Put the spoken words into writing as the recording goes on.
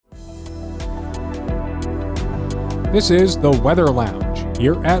This is the Weather Lounge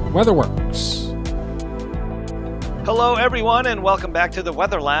here at WeatherWorks. Hello, everyone, and welcome back to the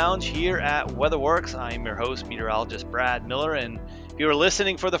Weather Lounge here at WeatherWorks. I'm your host, meteorologist Brad Miller, and if you are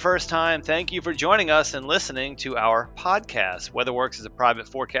listening for the first time, thank you for joining us and listening to our podcast. WeatherWorks is a private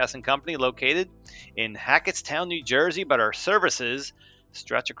forecasting company located in Hackettstown, New Jersey, but our services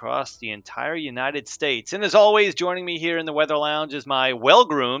stretch across the entire United States. And as always, joining me here in the Weather Lounge is my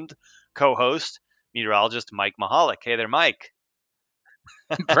well-groomed co-host, meteorologist Mike Mahalik. Hey there, Mike.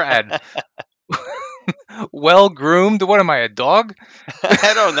 Brad. Well groomed? What am I, a dog?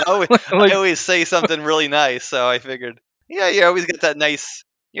 I don't know. I always say something really nice, so I figured. Yeah, you always get that nice.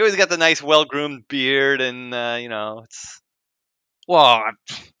 You always got the nice, well-groomed beard, and it's. Well,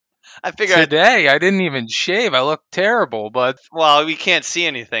 I figured. Today I didn't even shave. I look terrible, but Well, we can't see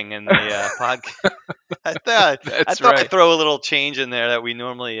anything in the podcast. I thought That's I'd right. throw a little change in there that we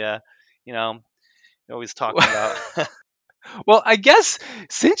normally, always talk about. Well, I guess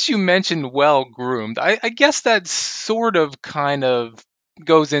since you mentioned well groomed, I guess that sort of kind of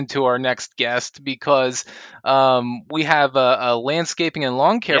goes into our next guest because we have a landscaping and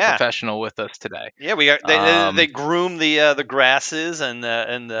lawn care Yeah. professional with us today. Yeah, we got they groom the grasses and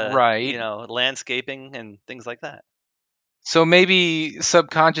the Right. landscaping and things like that. So maybe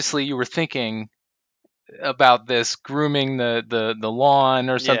subconsciously you were thinking about this grooming the lawn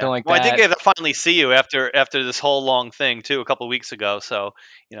or something like Well, that. I did get to finally see you after this whole long thing too, a couple of weeks ago. So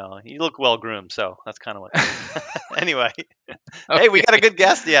you look well groomed. So that's kind of what. Anyway, hey, we got a good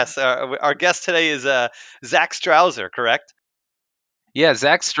guest. Yes, our guest today is Zach Strauser, correct? Yeah,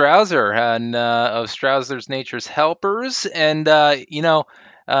 Zach Strauser and of Strauser's Nature's Helpers, and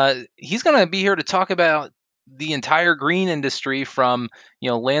he's going to be here to talk about the entire green industry, from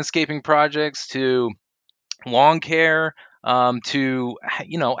landscaping projects to lawn care, to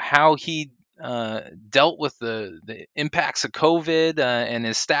how he dealt with the impacts of COVID and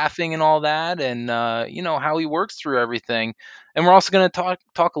his staffing and all that, and how he works through everything. And we're also going to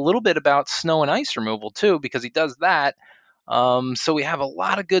talk a little bit about snow and ice removal too, because he does that. So we have a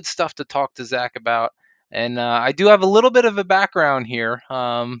lot of good stuff to talk to Zach about. And I do have a little bit of a background here.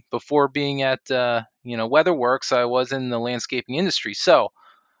 Before being at WeatherWorks, I was in the landscaping industry, so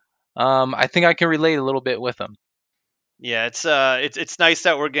I think I can relate a little bit with him. Yeah, it's nice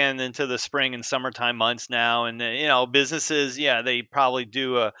that we're getting into the spring and summertime months now, and businesses, yeah, they probably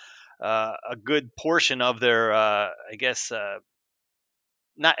do a good portion of their, I guess,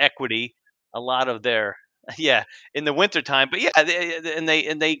 not equity, a lot of their, yeah, in the wintertime. But yeah,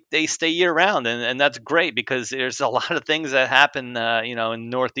 they stay year round, and that's great because there's a lot of things that happen, in the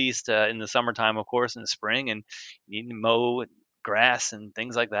Northeast in the summertime, of course, in the spring, and you need to mow grass and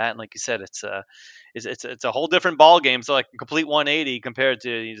things like that. And like you said, it's a whole different ball game. So like a complete 180 compared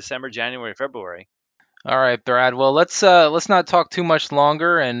to December, January, February. All right, Brad. Well, let's not talk too much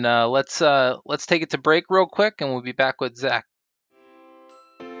longer, and let's take it to break real quick, and we'll be back with Zach.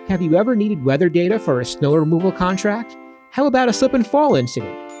 Have you ever needed weather data for a snow removal contract? How about a slip and fall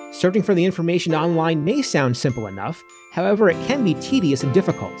incident? Searching for the information online may sound simple enough, however, it can be tedious and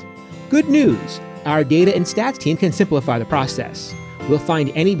difficult. Good news! Our data and stats team can simplify the process. We'll find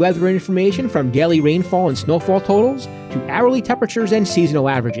any weather information from daily rainfall and snowfall totals to hourly temperatures and seasonal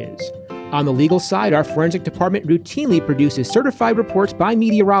averages. On the legal side, our forensic department routinely produces certified reports by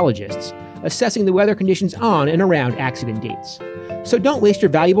meteorologists, assessing the weather conditions on and around accident dates. So don't waste your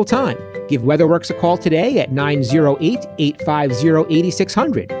valuable time. Give WeatherWorks a call today at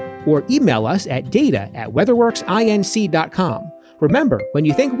 908-850-8600 or email us at data@weatherworksinc.com. Remember, when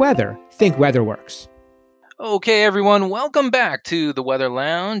you think weather, think WeatherWorks. Okay, everyone, welcome back to the Weather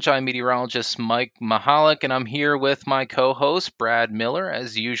Lounge. I'm meteorologist Mike Mahalik, and I'm here with my co-host Brad Miller,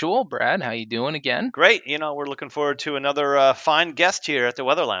 as usual. Brad, how you doing again? Great. We're looking forward to another fine guest here at the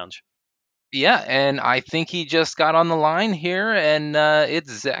Weather Lounge. Yeah, and I think he just got on the line here, and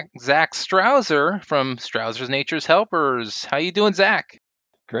it's Zach Strauser from Strauser's Nature's Helpers. How you doing, Zach?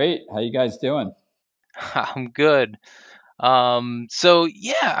 Great. How you guys doing? I'm good. So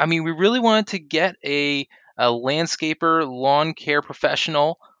yeah, I mean, we really wanted to get a landscaper, lawn care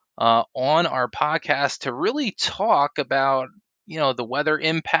professional on our podcast to really talk about the weather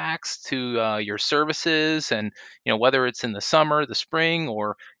impacts to your services, and whether it's in the summer, the spring,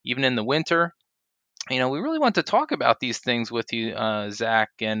 or even in the winter. We really want to talk about these things with you, Zach,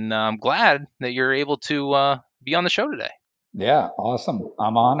 and I'm glad that you're able to be on the show today. Yeah, awesome.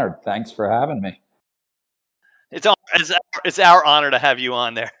 I'm honored. Thanks for having me. It's our honor to have you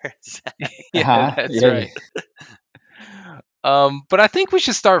on there. Yeah, that's right. But I think we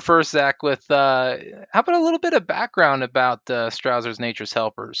should start first, Zach, with how about a little bit of background about Strauser's Nature's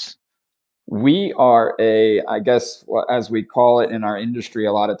Helpers? We are I guess, as we call it in our industry,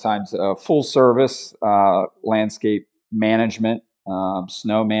 a lot of times, full service landscape management,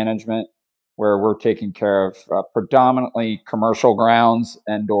 snow management, where we're taking care of predominantly commercial grounds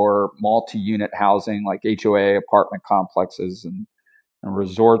and/or multi-unit housing like HOA apartment complexes and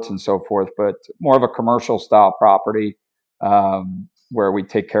resorts and so forth, but more of a commercial style property where we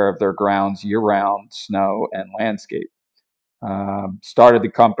take care of their grounds year round, snow and landscape. Started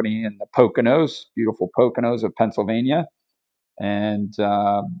the company in the Poconos, beautiful Poconos of Pennsylvania, and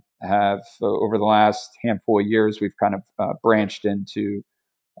have over the last handful of years, we've kind of branched into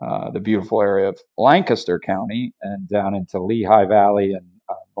the beautiful area of Lancaster County and down into Lehigh Valley and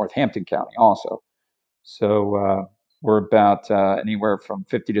Northampton County also. So we're about anywhere from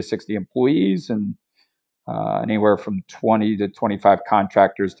 50 to 60 employees and anywhere from 20 to 25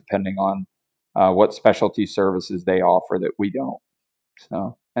 contractors, depending on what specialty services they offer that we don't.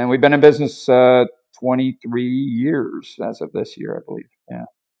 So, and we've been in business 23 years as of this year, I believe. Yeah.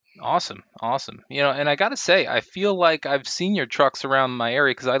 Awesome. And I got to say, I feel like I've seen your trucks around my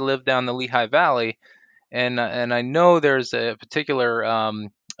area because I live down the Lehigh Valley, and I know there's a particular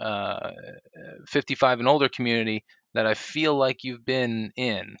 55 and older community that I feel like you've been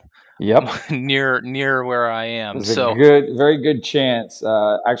in Yep. near where I am. There's a very good chance.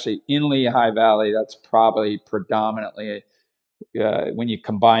 Actually, in Lehigh Valley, that's probably predominantly, when you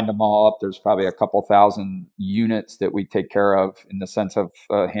combine them all up, there's probably a couple thousand units that we take care of in the sense of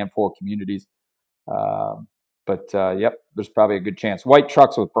a handful of communities. Yep, there's probably a good chance. White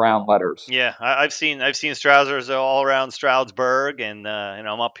trucks with brown letters. Yeah, I've seen Strausers all around Stroudsburg, and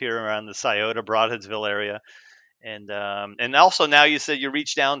I'm up here around the Scioto, Broadheadsville area, and also now you said you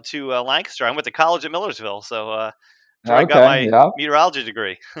reached down to Lancaster. I went to college at Millersville, so that's where I got Okay. my Yeah. meteorology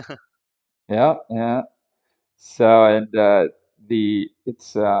degree. Yeah. Yeah. So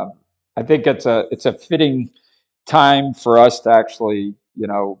it's I think it's a fitting time for us to actually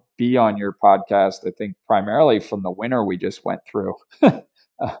be on your podcast. I think primarily from the winter we just went through. That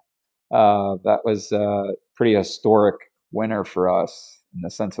was a pretty historic winter for us in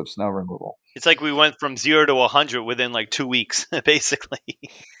the sense of snow removal. It's like we went from 0 to 100 within like 2 weeks, basically.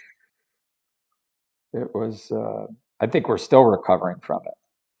 It was. I think we're still recovering from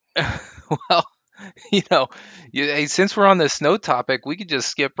it. Well, you know, hey, since we're on the snow topic, we could just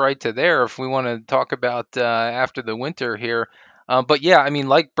skip right to there if we want to talk about after the winter here. But yeah, I mean,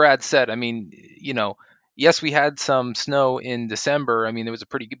 like Brad said, I mean, yes, we had some snow in December. I mean, there was a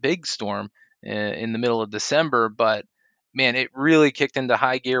pretty big storm in the middle of December, but man, it really kicked into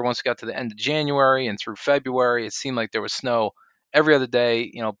high gear once we got to the end of January and through February. It seemed like there was snow every other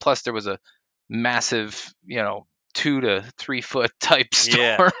day, plus there was a massive, 2 to 3 foot type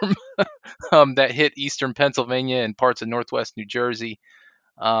Yeah. storm that hit eastern Pennsylvania and parts of northwest New Jersey.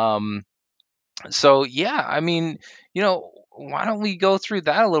 So yeah, I mean, why don't we go through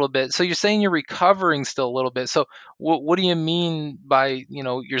that a little bit? So you're saying you're recovering still a little bit. So what do you mean by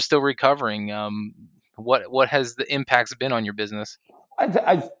you're still recovering? What has the impacts been on your business?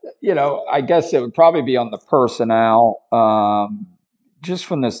 I guess it would probably be on the personnel, just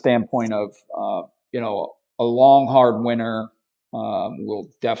from the standpoint of a long hard winter will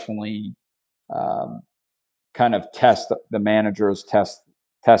definitely kind of test the managers, test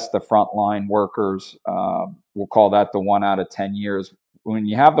the frontline workers. We'll call that the 1 out of 10 years. When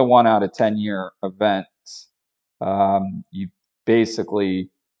you have the 1 out of 10 year events, you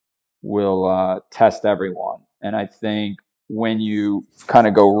basically will test everyone. And I think when you kind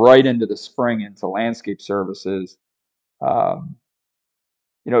of go right into the spring into landscape services,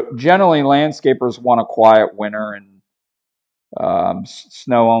 generally landscapers want a quiet winter, and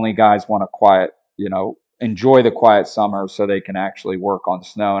snow only guys want a quiet, enjoy the quiet summer so they can actually work on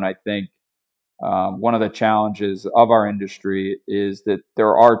snow. And I think one of the challenges of our industry is that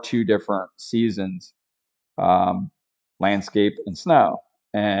there are two different seasons, landscape and snow.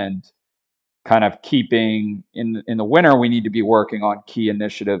 And kind of keeping in the winter, we need to be working on key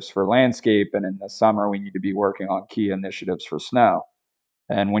initiatives for landscape, and in the summer, we need to be working on key initiatives for snow.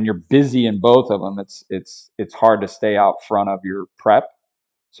 And when you're busy in both of them, it's hard to stay out front of your prep.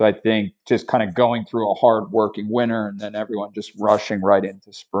 So I think just kind of going through a hard working winter and then everyone just rushing right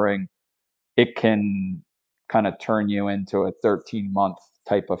into spring, it can kind of turn you into a 13-month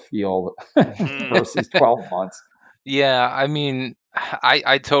type of feel versus 12 months. Yeah, I mean,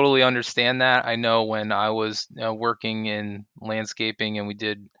 I totally understand that. I know when I was working in landscaping and we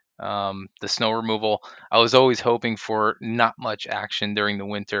did the snow removal, I was always hoping for not much action during the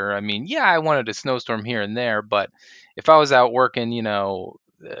winter. I mean, yeah, I wanted a snowstorm here and there, but if I was out working,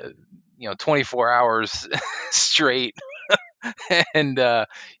 24 hours straight And there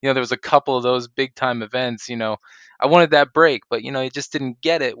was a couple of those big time events. I wanted that break, but you just didn't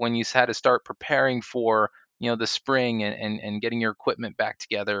get it when you had to start preparing for the spring and getting your equipment back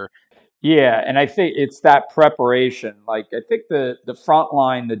together. Yeah, and I think it's that preparation. Like I think the front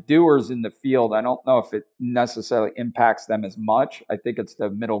line, the doers in the field, I don't know if it necessarily impacts them as much. I think it's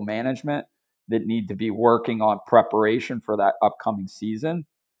the middle management that need to be working on preparation for that upcoming season.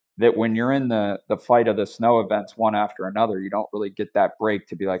 That when you're in the fight of the snow events one after another, you don't really get that break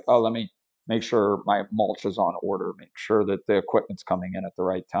to be like, oh, let me make sure my mulch is on order, make sure that the equipment's coming in at the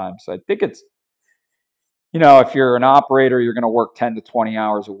right time. So I think it's if you're an operator, you're going to work 10 to 20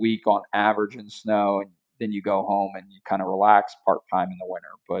 hours a week on average in snow, and then you go home and you kind of relax part time in the winter.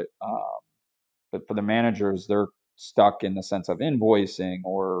 But for the managers, they're stuck in the sense of invoicing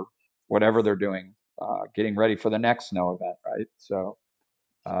or whatever they're doing, getting ready for the next snow event, right? So,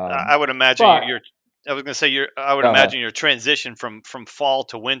 I would imagine but you're. I was going to say I would go ahead. imagine your transition from fall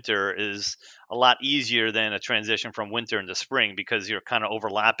to winter is a lot easier than a transition from winter into spring, because you're kind of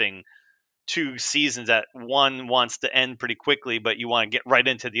overlapping two seasons that one wants to end pretty quickly, but you want to get right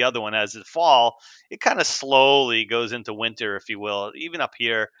into the other one. As the fall, it kind of slowly goes into winter, if you will. Even up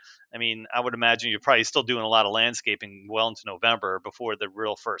here, I mean, I would imagine you're probably still doing a lot of landscaping well into November before the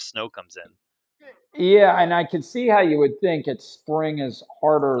real first snow comes in. Yeah, and I can see how you would think it's spring is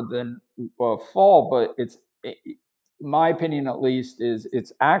harder than fall, but my opinion at least is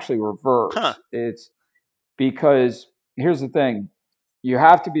it's actually Huh. reverse. It's because here's the thing, you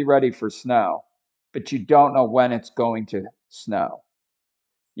have to be ready for snow, but you don't know when it's going to snow.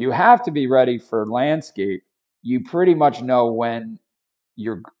 You have to be ready for landscape. You pretty much know when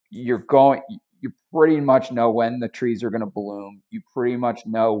you're you're going you pretty much know when the trees are going to bloom. You pretty much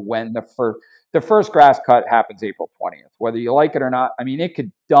know when the first grass cut happens April 20th. Whether you like it or not, I mean it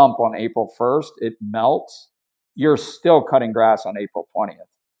could dump on April 1st, it melts. You're still cutting grass on April 20th.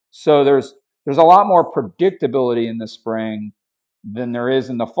 So there's a lot more predictability in the spring than there is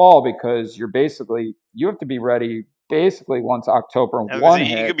in the fall, because you have to be ready basically once October I was gonna 1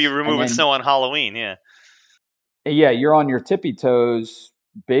 say, you could be hits, and removing then snow on Halloween. Yeah. yeah, you're on your tippy toes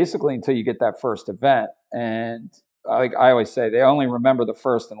basically until you get that first event. And like I always say, they only remember the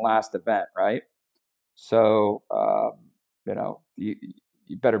first and last event, right? So you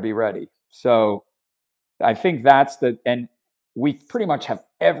better be ready. So I think and we pretty much have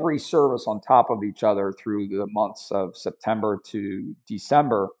every service on top of each other through the months of September to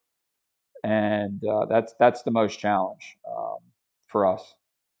December, and that's the most challenge for us.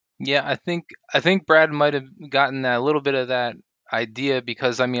 Yeah, I think Brad might have gotten a little bit of that idea,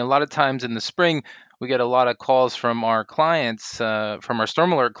 because I mean a lot of times in the spring we get a lot of calls from our clients, from our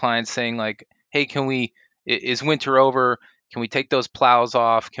storm alert clients, saying like, "Hey, is winter over? Can we take those plows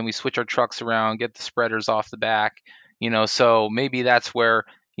off? Can we switch our trucks around, get the spreaders off the back?" So maybe that's where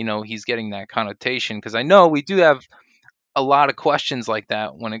he's getting that connotation, because I know we do have a lot of questions like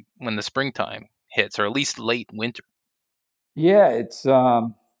that when the springtime hits, or at least late winter. Yeah, it's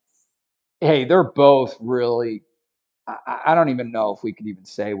hey, they're both really. I don't even know if we could even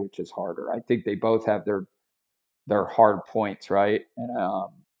say which is harder. I think they both have their hard points, right? And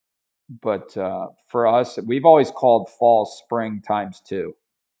but for us, we've always called fall spring times two.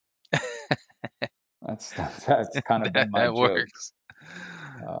 That's kind of been my That joke. works.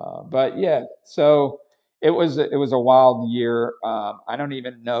 But yeah, so it was a wild year. I don't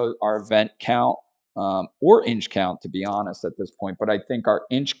even know our event count or inch count, to be honest, at this point. But I think our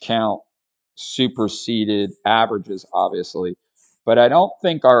inch count superseded averages, obviously. But I don't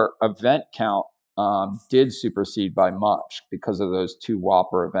think our event count did supersede by much because of those two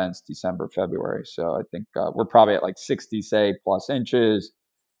Whopper events, December, February. So I think we're probably at like 60, say, plus inches.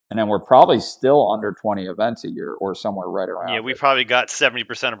 And then we're probably still under 20 events a year or somewhere right Yeah, around we it. probably got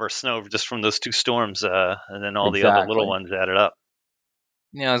 70% of our snow just from those two storms, and then all the other little Exactly. ones added up.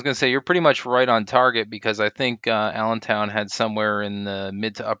 Yeah, I was gonna say you're pretty much right on target, because I think Allentown had somewhere in the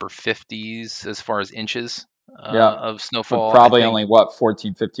mid to upper 50s as far as inches Yeah. of But snowfall. I probably think, only what,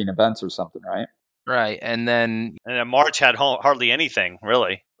 14, 15 events or something, right? right, and then And then March had hardly anything,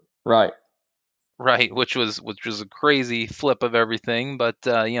 really. Right. right, which was a crazy flip of everything. But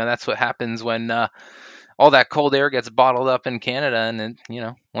that's what happens when all that cold air gets bottled up in Canada, and then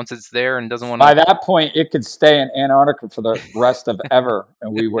once it's there and doesn't want By to. that point, it could stay in Antarctica for the rest of ever,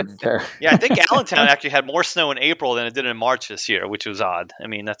 and we wouldn't care. Yeah, I think Allentown actually had more snow in April than it did in March this year, which was odd. I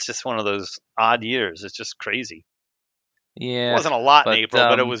mean, that's just one of those odd years. It's just crazy. It Yeah, wasn't a lot in but April,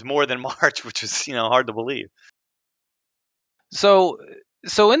 but it was more than March, which is hard to believe. so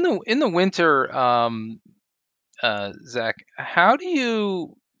in the winter, Zach, how do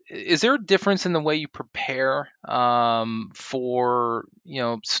you is there a difference in the way you prepare for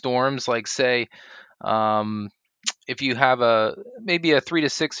storms? Like, say, um, if you have maybe a 3 to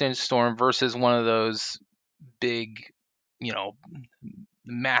 6 inch storm versus one of those big, you know,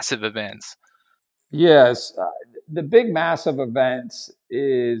 massive events. Yes, the big massive events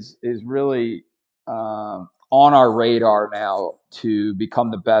is really on our radar now to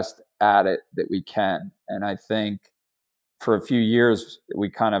become the best at it that we can. And I think for a few years we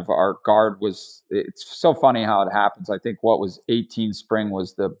kind of our guard was. It's so funny how it happens. I think what was 18 spring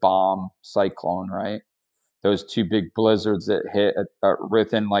was the bomb cyclone, right? Those two big blizzards that hit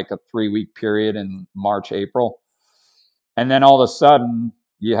within like a 3 week period in March, April. And then all of a sudden,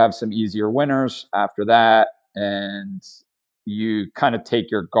 you have some easier winters after that, and you kind of take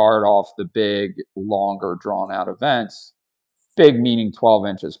your guard off the big, longer, drawn out events. Big meaning 12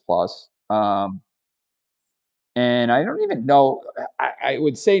 inches plus. And I don't even know. I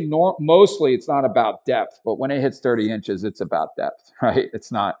would say mostly it's not about depth, but when it hits 30 inches, it's about depth, right?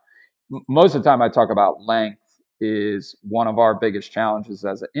 It's not. Most of the time, I talk about length is one of our biggest challenges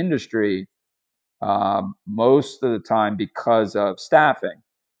as an industry, most of the time because of staffing.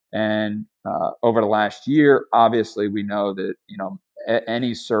 And over the last year, obviously, we know that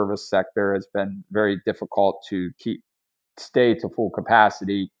any service sector has been very difficult to stay to full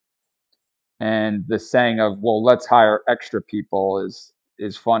capacity. And the saying of "well, let's hire extra people"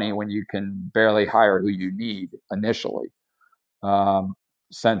 is funny when you can barely hire who you need initially, um,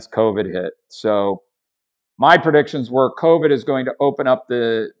 since COVID hit. So my predictions were COVID is going to open up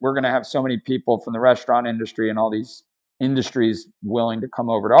we're going to have so many people from the restaurant industry and all these industries willing to come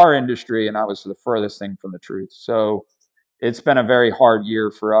over to our industry. And I was the furthest thing from the truth. So it's been a very hard year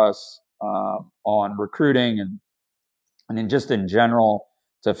for us on recruiting and then just in general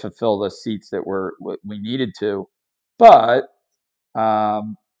to fulfill the seats that we needed to. But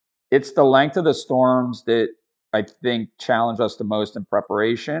um, it's the length of the storms that I think challenge us the most in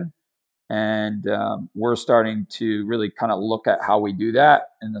preparation. And we're starting to really kind of look at how we do that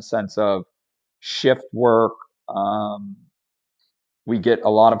in the sense of shift work. We get a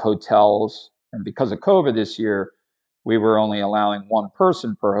lot of hotels, and because of COVID this year, we were only allowing one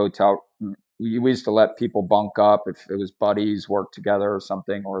person per hotel. We used to let people bunk up if it was buddies work together or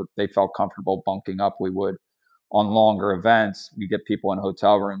something, or they felt comfortable bunking up. We would. On longer events, we get people in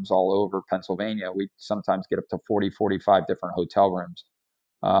hotel rooms all over Pennsylvania. We sometimes get up to 40, 45 different hotel rooms.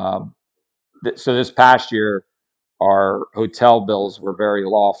 Um, so this past year, our hotel bills were very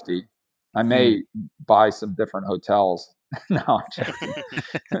lofty. I Hmm. may buy some different hotels. No, I'm joking.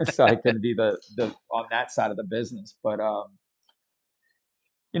 So I can be the on that side of the business. But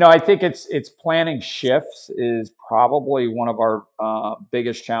I think it's planning shifts is probably one of our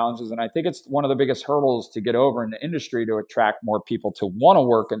biggest challenges, and I think it's one of the biggest hurdles to get over in the industry to attract more people to want to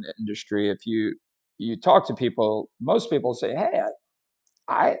work in the industry. If you talk to people, most people say, "Hey,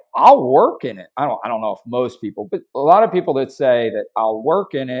 I'll work in it." I don't know if most people, but a lot of people that say that I'll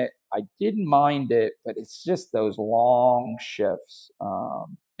work in it. I didn't mind it, but it's just those long shifts.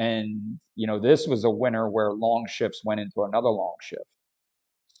 And this was a winter where long shifts went into another long shift.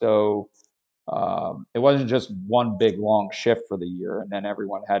 So it wasn't just one big long shift for the year, and then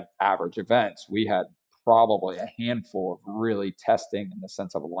everyone had average events. We had probably a handful of really testing in the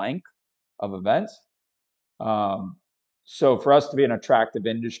sense of length of events. Um, so for us to be an attractive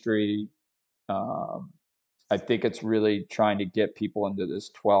industry, um, I think it's really trying to get people into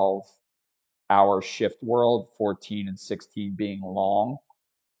this 12-hour shift world, 14 and 16 being long,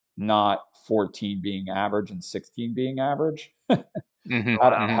 not 14 being average and 16 being average. Hmm. Hmm.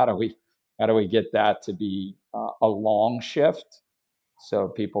 How do we get that to be a long shift so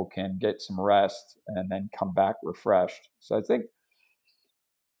people can get some rest and then come back refreshed? So I think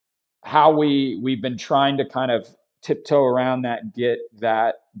how we've been trying to kind of tiptoe around that and get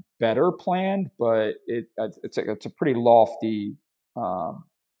that better planned, but it's a pretty lofty um,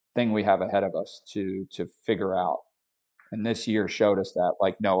 thing we have ahead of us to figure out. And this year showed us that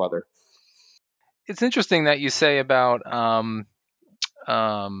like no other. It's interesting that you say about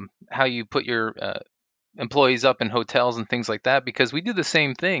how you put your employees up in hotels and things like that, because we do the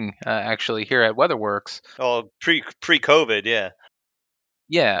same thing actually here at WeatherWorks. Oh, pre-COVID, yeah.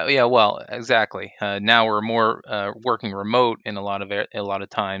 Yeah, yeah, well, exactly. Now we're more working remote in a lot of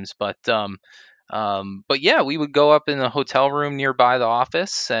times, but yeah, we would go up in a hotel room nearby the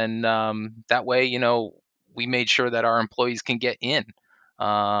office, and that way, we made sure that our employees can get in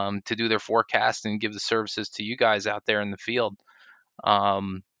to do their forecast and give the services to you guys out there in the field.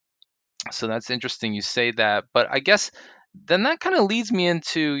 Um, so that's interesting you say that, but I guess then that kind of leads me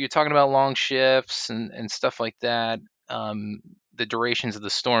into you're talking about long shifts and stuff like that. Um, the durations of the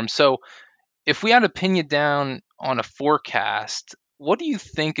storm. So if we had to pin you down on a forecast, what do you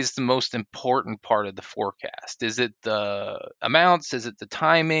think is the most important part of the forecast? Is it the amounts? Is it the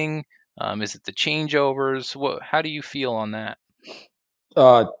timing? Is it the changeovers? How do you feel on that?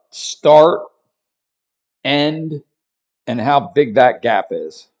 Start, end, and how big that gap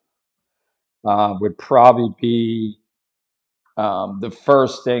is would probably be the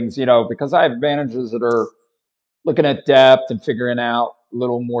first things, because I have managers that are looking at depth and figuring out a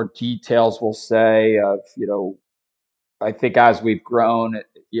little more details, we'll say, of, I think as we've grown,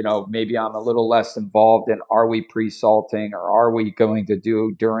 maybe I'm a little less involved in, are we pre-salting, or are we going to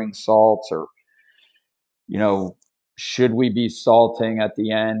do during salts, or, should we be salting at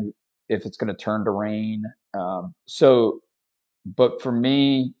the end if it's going to turn to rain? But for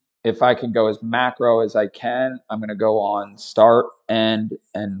me, if I can go as macro as I can, I'm going to go on start, end,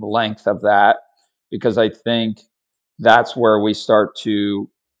 and length of that, because I think that's where we start to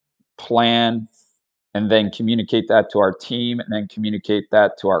plan and then communicate that to our team and then communicate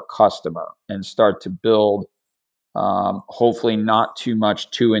that to our customer and start to build, hopefully not too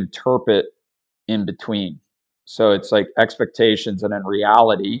much to interpret in between. So it's like expectations and then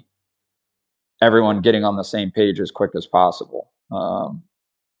reality, everyone getting on the same page as quick as possible. I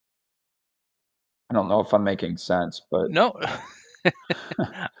don't know if I'm making sense, but No.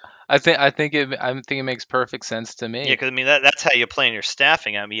 I think it makes perfect sense to Yeah, me. because I mean that's how you plan your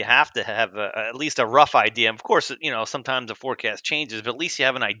staffing. I mean, you have to have at least a rough idea. Of course, sometimes the forecast changes, but at least you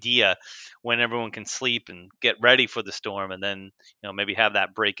have an idea when everyone can sleep and get ready for the storm, and then maybe have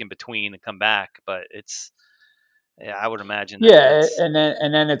that break in between and come back. But yeah, I would imagine that yeah, that's and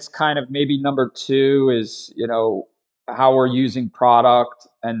then it's kind of maybe number two is, how we're using product,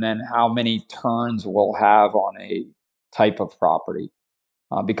 and then how many turns we'll have on a type of property.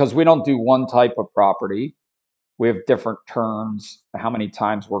 Because we don't do one type of property, we have different turns, how many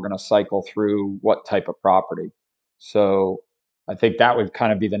times we're going to cycle through what type of property. So I think that would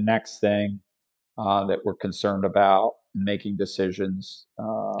kind of be the next thing that we're concerned about making decisions.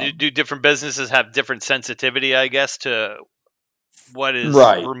 do different businesses have different sensitivity, I guess, to what is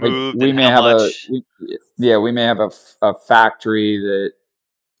Right. Like removed we and may how have much. we may have a factory that,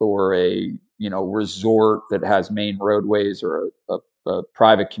 or a, resort that has main roadways, or a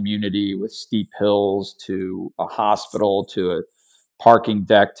private community with steep hills, to a hospital, to a parking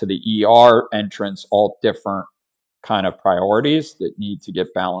deck, to the ER entrance, all different kind of priorities that need to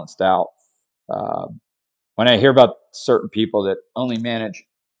get balanced out. When I hear about certain people that only manage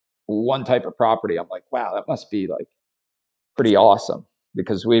one type of property, I'm like, wow, that must be like pretty awesome,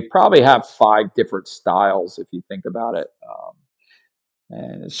 because we probably have 5 different styles if you think about it.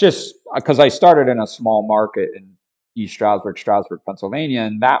 And it's just because I started in a small market in East Stroudsburg, Pennsylvania,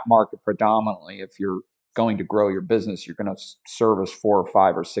 and that market predominantly, if you're going to grow your business, you're going to service 4 or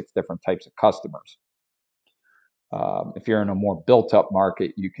 5 or 6 different types of customers. If you're in a more built-up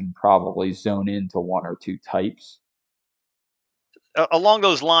market, you can probably zone into 1 or 2 types. Along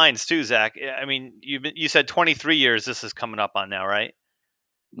those lines too, Zach. I mean, you said 23 years. This is coming up on now, right?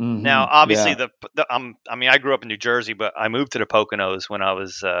 Now, obviously, Yeah. I mean, I grew up in New Jersey, but I moved to the Poconos when I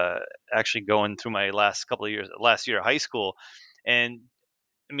was actually going through my last couple of years, last year of high school, and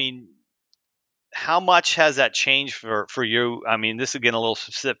I mean, how much has that changed for you? I mean, this is getting a little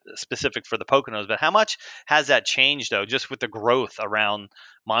specific for the Poconos, but how much has that changed though, just with the growth around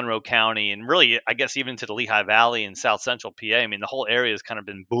Monroe County and really, I guess, even to the Lehigh Valley and South Central PA? I mean, the whole area has kind of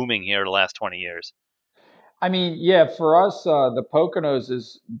been booming here the last 20 years. I mean, yeah, for us, the Poconos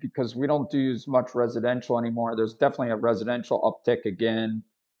is because we don't do as much residential anymore. There's definitely a residential uptick again,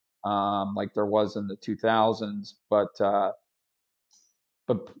 like there was in the 2000s. But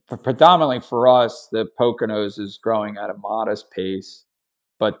predominantly for us, the Poconos is growing at a modest pace.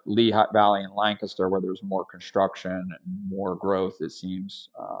 But Lehigh Valley and Lancaster, where there's more construction and more growth, it seems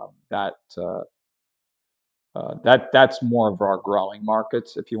that's more of our growing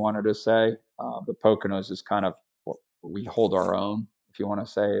markets, if you wanted to say. The Poconos is kind of what we hold our own, if you want to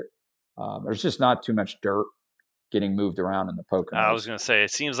say it. There's just not too much dirt getting moved around in the I was Poconos. going to say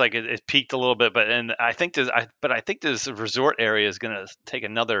it seems like it peaked a little bit, but I think this resort area is going to take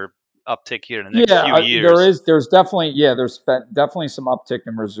another uptick here in the next Yeah, few there years. is. There's definitely, definitely some uptick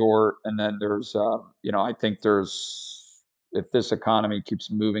in resort, and then there's, I think there's, if this economy keeps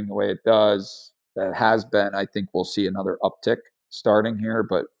moving the way it does, that has been, I think we'll see another uptick starting here.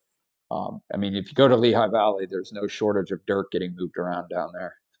 But I mean, if you go to Lehigh Valley, there's no shortage of dirt getting moved around down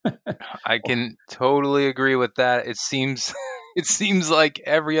there. I can totally agree with that. It seems it seems like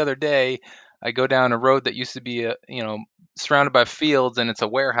every other day I go down a road that used to be surrounded by fields, and it's a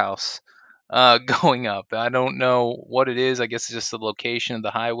warehouse. going up. I don't know what it is. I guess it's just the location of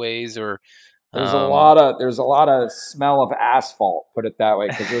the highways, or There's a um, lot of smell of asphalt, put it that way,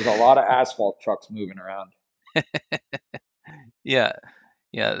 because there's a lot of asphalt trucks moving around. yeah,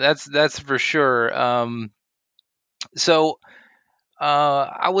 yeah, that's for sure. So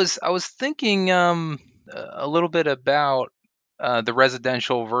I was thinking a little bit about the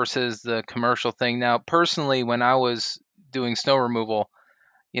residential versus the commercial thing. Now, personally, when I was doing snow removal,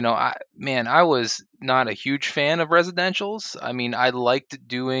 I was not a huge fan of residentials. I mean, I liked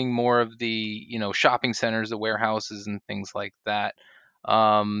doing more of the, shopping centers, the warehouses, and things like that.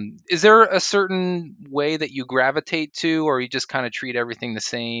 Is there a certain way that you gravitate to, or you just kind of treat everything the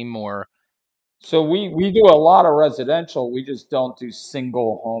same, or? So we do a lot of residential. We just don't do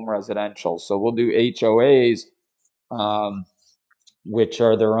single home residential. So we'll do HOAs, um, which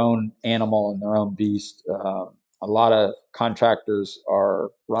are their own animal and their own beast. A lot of contractors are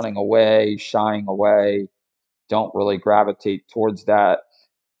running away, shying away, don't really gravitate towards that.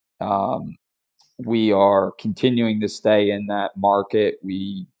 Um, we are continuing to stay in that market.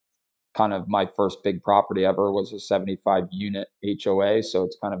 We kind of my first big property ever was a 75 unit HOA, so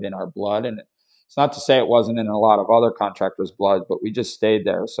it's kind of in our blood. And it's not to say it wasn't in a lot of other contractors' blood, but we just stayed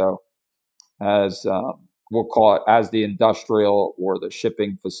there. So as we'll call it, as the industrial or the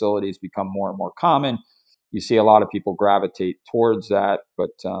shipping facilities become more and more common, you see a lot of people gravitate towards that.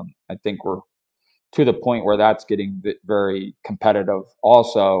 But I think we're to the point where that's getting very competitive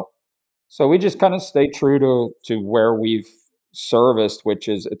also. So we just kind of stay true to where we've serviced, which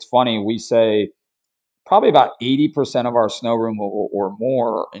is, it's funny, we say probably about 80% of our snow removal or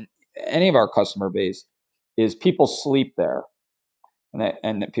more in any of our customer base is people sleep there.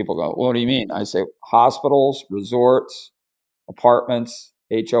 And people go, what do you mean? I say hospitals, resorts, apartments,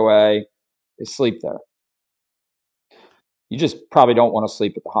 HOA, they sleep there. You just probably don't want to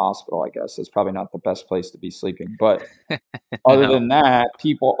sleep at the hospital, I guess. It's probably not the best place to be sleeping. But other No. than that,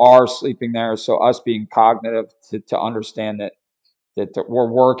 people are sleeping there. So us being cognitive to understand that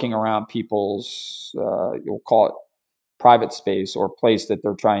we're working around people's, you'll call it private space or place that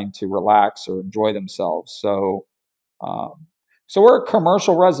they're trying to relax or enjoy themselves. Um, so we're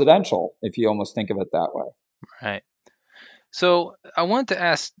commercial residential, if you almost think of it that way. Right. So I want to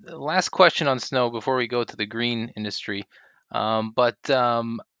ask the last question on snow before we go to the green industry. So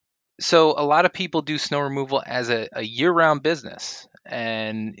a lot of people do snow removal as a year-round business,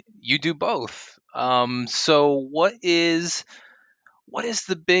 and you do both. So what is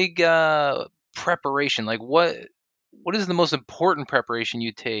the big preparation? Like what is the most important preparation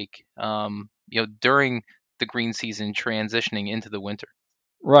you take during the green season transitioning into the winter?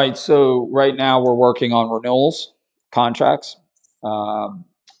 Right. So right now we're working on renewals, contracts. Um,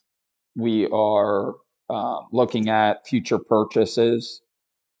 we are looking at future purchases,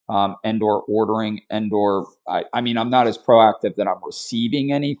 and/or ordering, and/or I mean, I'm not as proactive that I'm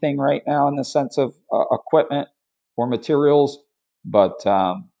receiving anything right now in the sense of equipment or materials, but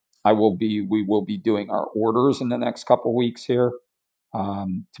we will be doing our orders in the next couple weeks here,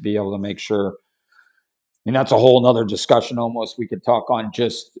 to be able to make sure. And that's a whole nother discussion almost we could talk on.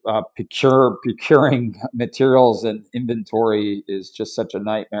 Just procuring materials and inventory is just such a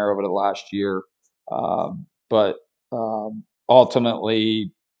nightmare over the last year. But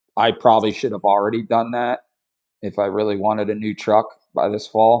ultimately, I probably should have already done that if I really wanted a new truck by this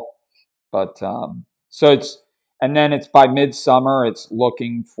fall. But so it's, and then it's by midsummer, it's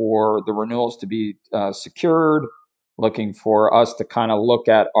looking for the renewals to be secured, looking for us to kind of look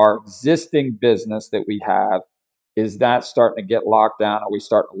at our existing business that we have. Is that starting to get locked down? Are we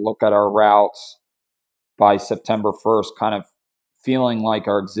starting to look at our routes by September 1st, kind of feeling like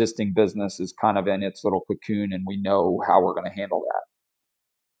our existing business is kind of in its little cocoon and we know how we're going to handle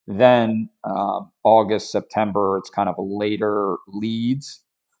that? Then August, September, it's kind of a later leads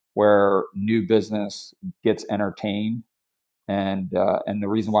where new business gets entertained. And the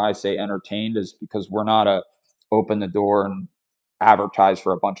reason why I say entertained is because we're not a open the door and advertise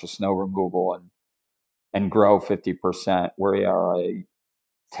for a bunch of snow removal and grow 50%. We are a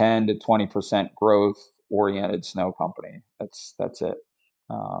 10 to 20% growth oriented snow company. That's it.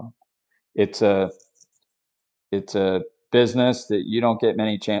 Um, it's a it's a business that you don't get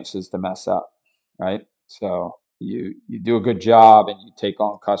many chances to mess up, right? So you do a good job and you take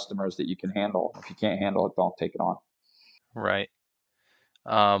on customers that you can handle. If you can't handle it, don't take it on. Right.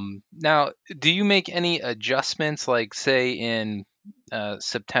 Now, do you make any adjustments, like say in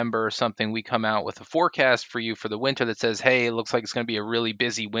September or something, we come out with a forecast for you for the winter that says, hey, it looks like it's going to be a really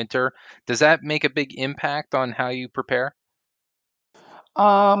busy winter. Does that make a big impact on how you prepare?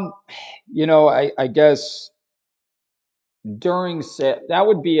 Um, I guess during sale, that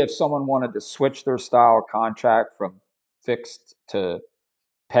would be if someone wanted to switch their style of contract from fixed to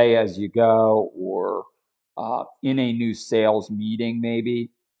pay as you go, or in a new sales meeting maybe.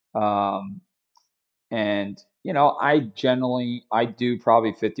 Um, and I do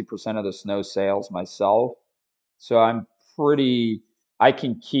probably 50% of the snow sales myself. So I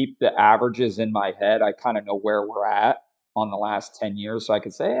can keep the averages in my head. I kind of know where we're at on the last 10 years. So I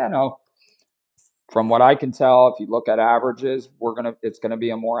could say, from what I can tell, if you look at averages, it's gonna be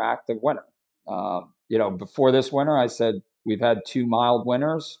a more active winter. Before this winter, I said we've had 2 mild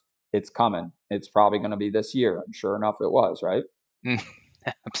winters. It's coming. It's probably going to be this year, and sure enough, it was, right.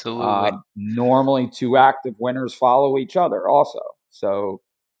 Absolutely. Normally, 2 active winters follow each other, also. So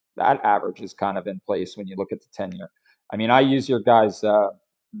that average is kind of in place when you look at the 10-year. I mean, I use your guys. I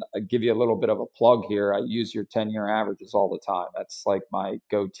give you a little bit of a plug here. I use your 10-year averages all the time. That's like my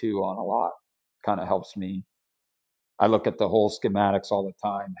go-to on a lot. Kind of helps me. I look at the whole schematics all the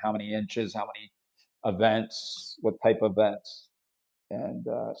time. How many inches, how many events, what type of events. And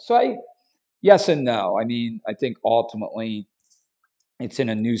yes and no. I mean, I think ultimately it's in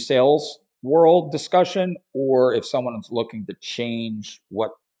a new sales world discussion, or if someone's looking to change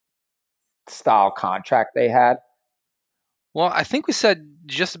what style contract they had. Well, I think we said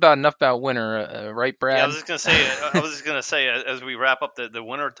just about enough about winter, right, Yeah, I Brad? was just gonna say. I was just gonna say as we wrap up the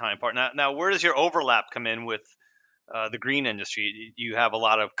winter time part. Now, where does your overlap come in with the green industry? Do you have a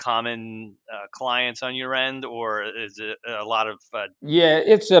lot of common clients on your end, or is it a lot of? Yeah,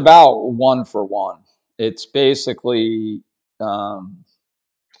 it's about one for one. It's basically, I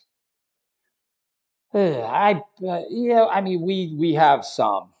mean, we have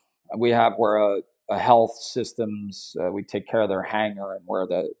some. We have where a health systems, we take care of their hangar, and where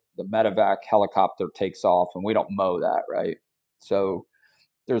the medevac helicopter takes off, and we don't mow that, right? So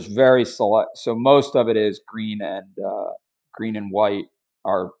there's very select. So most of it is green and white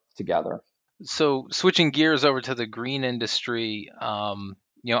are together. So switching gears over to the green industry,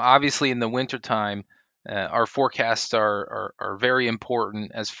 obviously in the wintertime, our forecasts are very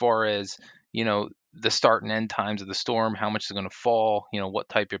important as far as, the start and end times of the storm, how much is going to fall, what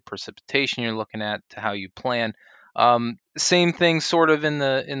type of precipitation you're looking at, to how you plan. Same thing sort of in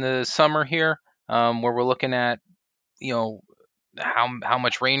the summer here, where we're looking at, you know, how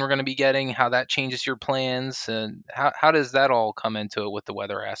much rain we're going to be getting, how that changes your plans, and how does that all come into it with the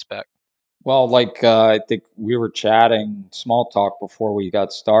weather aspect? Well, like I think we were chatting small talk before we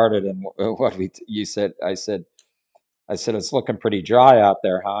got started, and you said, I said it's looking pretty dry out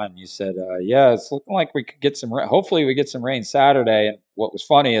there, huh? And you said, yeah, it's looking like we could get some rain. Hopefully, we get some rain Saturday. And what was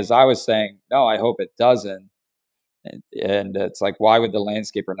funny is I was saying, no, I hope it doesn't. And it's like, why would the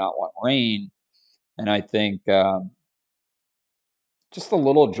landscaper not want rain? And I think just a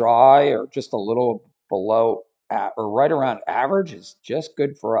little dry, or just a little below or right around average is just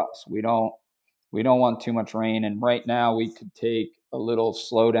good for us. We don't want too much rain. And right now we could take a little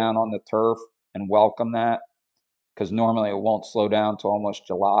slowdown on the turf and welcome that, because normally it won't slow down till almost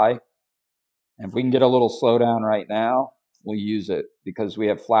July. And if we can get a little slowdown right now, we'll use it, because we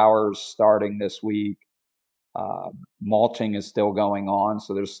have flowers starting this week. Mulching is still going on,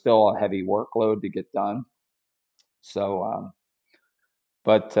 so there's still a heavy workload to get done. So,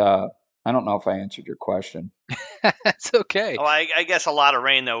 but I don't know if I answered your question. That's okay. Oh, I guess a lot of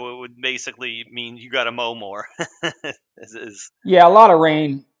rain though would basically mean you got to mow more. Yeah, a lot of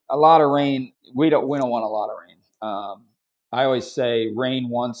rain. A lot of rain. We don't want a lot of rain. I always say rain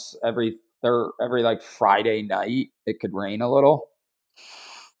once every like Friday night. It could rain a little,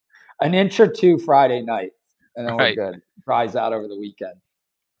 an inch or two Friday night, and then we're Right, good. Dries out over the weekend.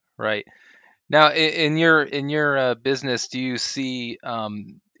 right. Now, in your business, do you see,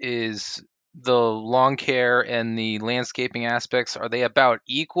 is the lawn care and the landscaping aspects, are they about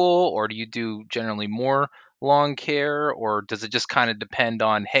equal, or do you do generally more lawn care, or does it just kind of depend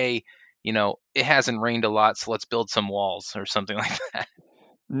on, hey, it hasn't rained a lot, so let's build some walls or something like that?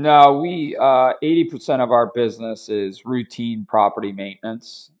 No, we 80% of our business is routine property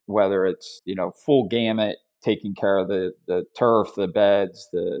maintenance, whether it's, full gamut, taking care of the turf, the beds,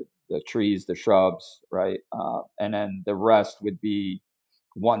 the trees, the shrubs, right? And then the rest would be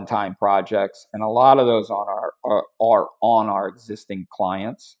one-time projects, and a lot of those are on our existing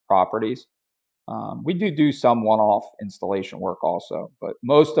clients' properties. We do some one-off installation work also, but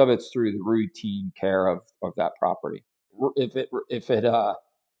most of it's through the routine care of that property. If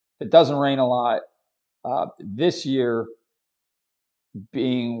it doesn't rain a lot, this year,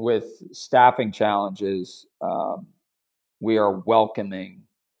 being with staffing challenges, we are welcoming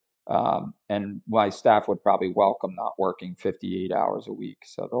And my staff would probably welcome not working 58 hours a week.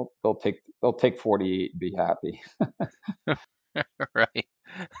 So they'll take 48 and be happy. Right.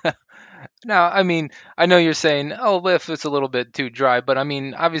 Now, I mean, I know you're saying, oh, if it's a little bit too dry, but I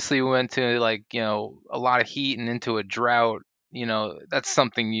mean, obviously we went to like, a lot of heat and into a drought, that's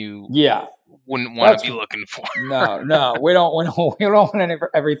something you Yeah, wouldn't want to that's be looking for. no, we don't want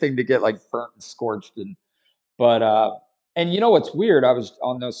everything to get like burnt and scorched. And you know what's weird? I was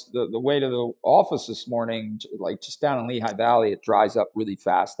on the way to the office this morning, like just down in Lehigh Valley. It dries up really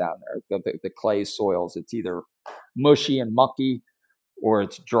fast down there. The clay soils, it's either mushy and mucky or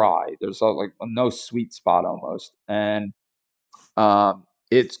it's dry. There's like no sweet spot almost, and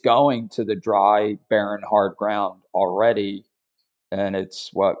it's going to the dry, barren, hard ground already. And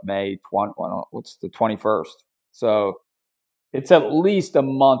it's what May 20. What's the 21st? So it's at least a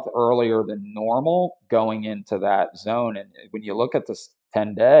month earlier than normal going into that zone. And when you look at this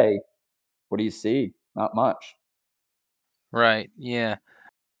 10-day, what do you see? Not much. Right. Yeah.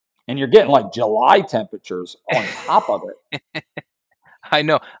 And you're getting like July temperatures on top of it. I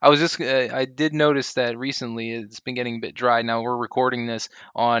know. I did notice that recently it's been getting a bit dry. Now we're recording this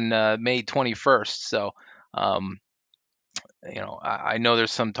on May 21st. So, um, I know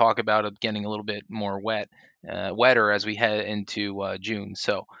there's some talk about it getting a little bit more wetter as we head into June.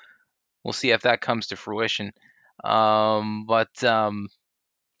 So we'll see if that comes to fruition. But a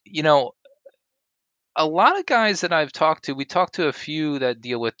lot of guys that I've talked to, we talked to a few that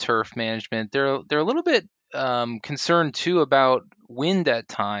deal with turf management. They're a little bit concerned too about wind at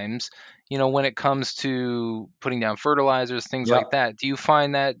times. When it comes to putting down fertilizers, things like Yep. that. Do you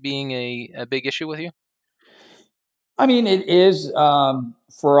find that being a big issue with you? I mean, it is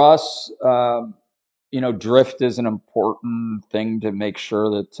for us. Drift is an important thing to make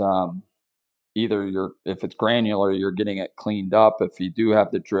sure that either if it's granular, you're getting it cleaned up. If you do have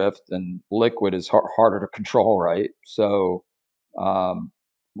the drift, then liquid is harder to control, right? So um,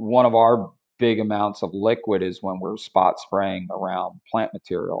 one of our big amounts of liquid is when we're spot spraying around plant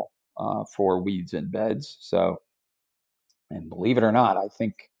material for weeds in beds. So, and believe it or not, I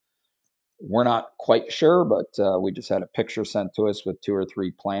think we're not quite sure, but we just had a picture sent to us with 2 or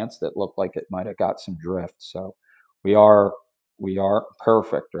 3 plants that looked like it might have got some drift. So we are we are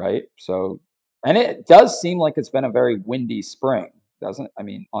perfect, right? So, and it does seem like it's been a very windy spring, doesn't it? I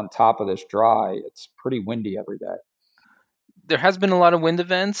mean, on top of this dry, it's pretty windy every day. There has been a lot of wind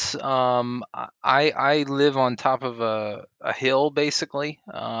events. I live on top of a hill basically,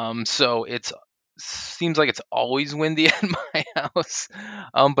 so it seems like it's always windy at my house.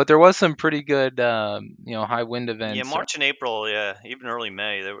 But there was some pretty good, high wind Yeah, events. March and April, yeah, even early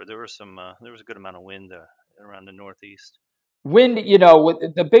May, there was a good amount of wind around the Northeast. Wind,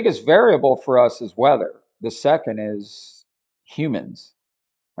 the biggest variable for us is weather. The second is humans,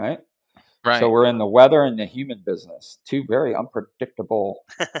 right? So Right. we're in the weather and the human business, two very unpredictable.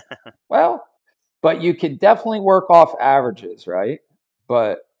 Well, but you can definitely work off averages, right?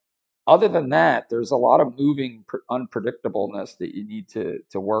 But other than that, there's a lot of moving unpredictableness that you need to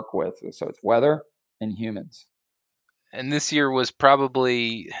work with. So it's weather and humans. And this year was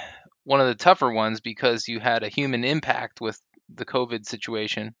probably one of the tougher ones because you had a human impact with the COVID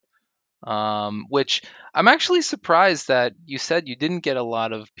situation. Which I'm actually surprised that you said you didn't get a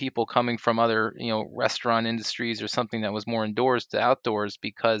lot of people coming from other, restaurant industries or something that was more indoors to outdoors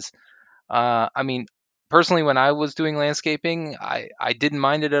because, I mean, personally, when I was doing landscaping, I didn't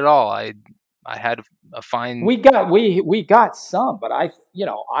mind it at all. I had a fine. We got some, but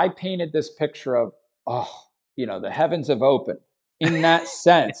I painted this picture of, oh, the heavens have opened. In that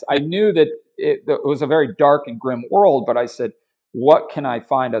sense, I knew that it was a very dark and grim world, but I said, what can I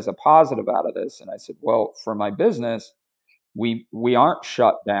find as a positive out of this? And I said, well, for my business, we aren't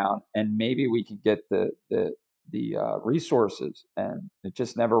shut down, and maybe we can get the resources. And it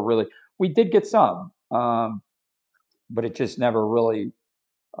just never really. We did get some, but it just never really.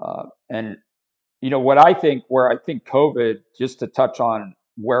 And what where I think COVID, just to touch on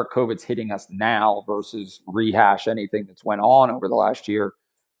where COVID's hitting us now versus rehash anything that's went on over the last year.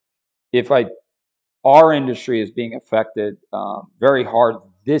 If our industry is being affected very hard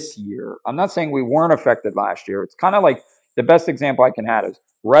this year. I'm not saying we weren't affected last year. It's kind of like the best example I can have is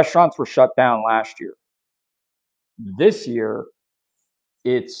restaurants were shut down last year. This year,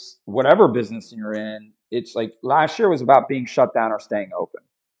 it's whatever business you're in. It's like last year was about being shut down or staying open.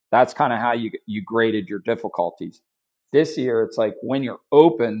 That's kind of how you graded your difficulties. This year, it's like when you're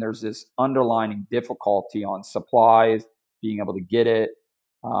open, there's this underlining difficulty on supplies, being able to get it.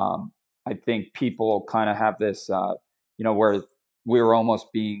 I think people kind of have this, where we were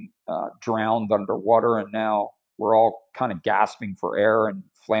almost being drowned underwater, and now we're all kind of gasping for air and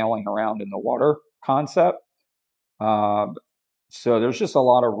flailing around in the water concept. So there's just a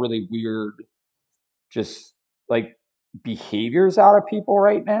lot of really weird, just like behaviors out of people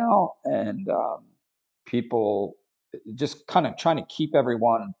right now, and people just kind of trying to keep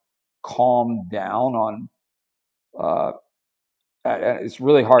everyone calmed down on. Uh, it's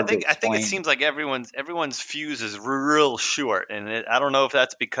really hard to I think it explain. seems like everyone's fuse is real short, and I don't know if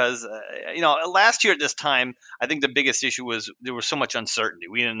that's because last year at this time, I think the biggest issue was there was so much uncertainty.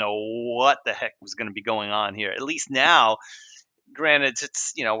 We didn't know what the heck was going to be going on here. At least now, granted,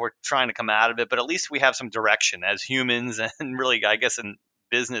 it's we're trying to come out of it, but at least we have some direction as humans, and really, I guess, in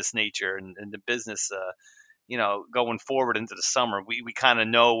business nature and the business going forward into the summer, we kind of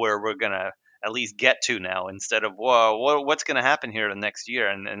know where we're gonna at least get to now, instead of whoa, what's gonna happen here the next year,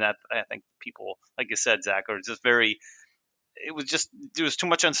 and that I think people, like you said, Zach, are just very. It was just there was too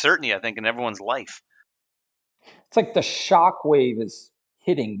much uncertainty, I think, in everyone's life. It's like the shock wave is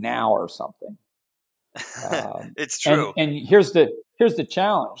hitting now or something. It's And true. here's the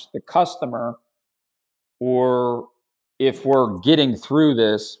challenge: the customer, or if we're getting through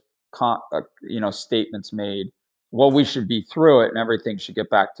this, statements made, well, we should be through it and everything should get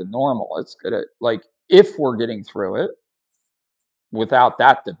back to normal. It's gonna, like, if we're getting through it, without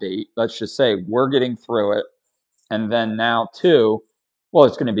that debate, let's just say we're getting through it, and then now too, well,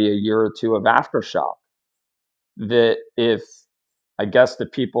 it's going to be a year or two of aftershock. That if, I guess, the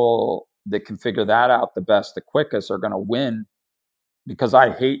people that can figure that out the best, the quickest, are going to win. Because I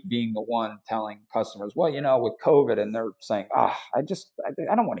hate being the one telling customers, well, with COVID, and they're saying, I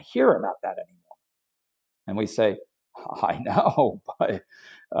don't want to hear about that anymore. And we say, I know, but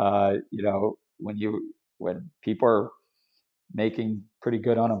when people are making pretty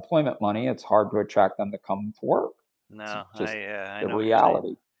good unemployment money, it's hard to attract them to come to work. It's No, just I the know what you're saying.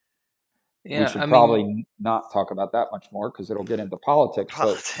 reality. We Yeah, should I mean, probably not talk about that much more because it'll get into politics. But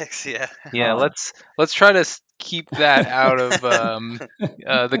Politics, yeah. yeah, um, let's try to keep that out of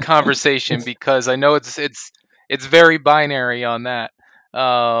the conversation, because I know it's very binary on that.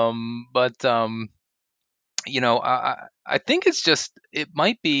 But I think it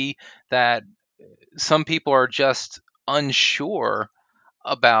might be that some people are just unsure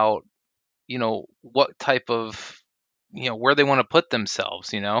about what type of where they want to put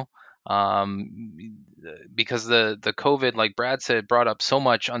themselves, um, because the COVID, like Brad said, brought up so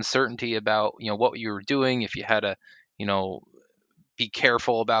much uncertainty about what you were doing, if you had to you know be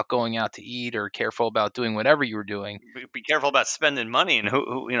careful about going out to eat, or careful about doing whatever you were doing. Be careful about spending money, and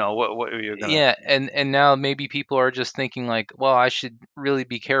who what you're gonna. Yeah, and now maybe people are just thinking like, well, I should really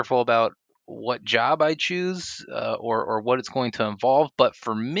be careful about what job I choose, or what it's going to involve. But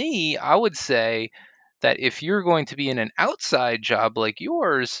for me, I would say that if you're going to be in an outside job like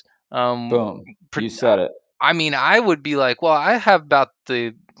yours, um, boom, pre- you said it. I mean, I would be like, well, I have about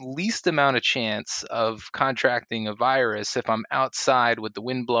the least amount of chance of contracting a virus if I'm outside with the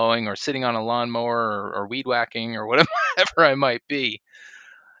wind blowing, or sitting on a lawnmower, or weed whacking, or whatever I might be.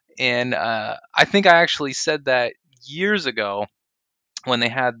 And I think I actually said that years ago when they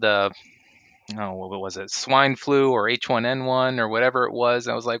had the, oh, what was it, swine flu or H1N1 or whatever it was.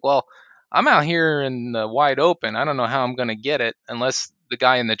 I was like, well, I'm out here in the wide open. I don't know how I'm going to get it unless the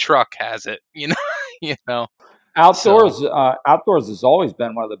guy in the truck has it, you know. So Outdoors has always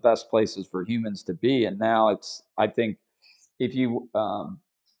been one of the best places for humans to be, and now I think, if you,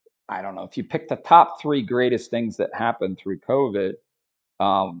 I don't know, if you pick the top three greatest things that happened through COVID,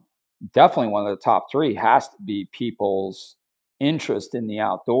 um, definitely one of the top three has to be people's interest in the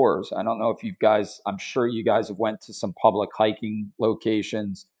outdoors. I don't know if you guys, I'm sure you guys have went to some public hiking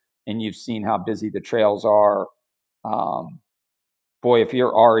locations and you've seen how busy the trails are. Um, Boy, if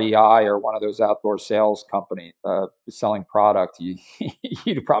you're REI or one of those outdoor sales company selling product, you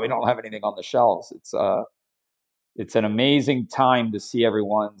probably don't have anything on the shelves. It's an amazing time to see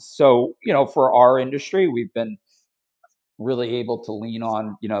everyone. So, for our industry, we've been really able to lean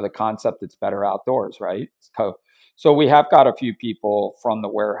on, the concept that's better outdoors, right? So we have got a few people from the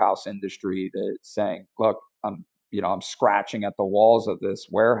warehouse industry that saying, look, I'm scratching at the walls of this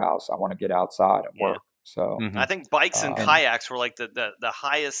warehouse. I want to get outside and Yeah, work. So, mhm. I think bikes and and kayaks were like the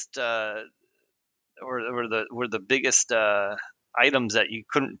highest, or the biggest items that you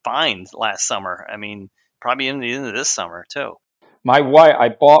couldn't find last summer. I mean, probably in the end of this summer too. I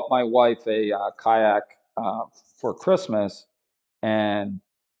bought my wife a kayak for Christmas, and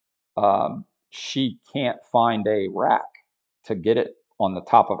she can't find a rack to get it on the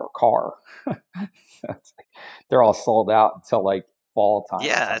top of her car. They're all sold out until like fall time.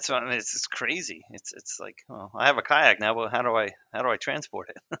 Yeah, that's what I mean. It's crazy. It's like, oh, I have a kayak now, but how do I transport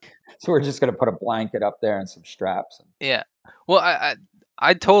it? So we're just going to put a blanket up there and some straps. Yeah. Well,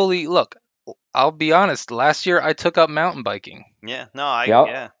 I totally look. I'll be honest. Last year I took up mountain biking. Yeah, no, Yep.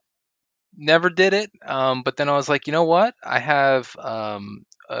 yeah, Never did it. But then I was like, you know what? I have a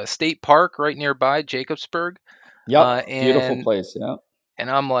state park right nearby, Jacobsburg, Yep. Beautiful and place. Yeah.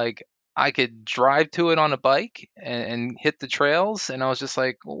 I'm like, I could drive to it on a bike and hit the trails. And I was just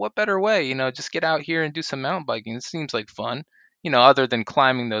like, well, what better way? Just get out here and do some mountain biking. It seems like fun. Other than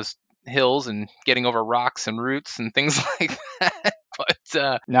climbing those hills and getting over rocks and roots and things like that.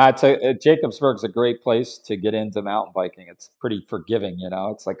 But No, Jacobsburg's a great place to get into mountain biking. It's pretty forgiving,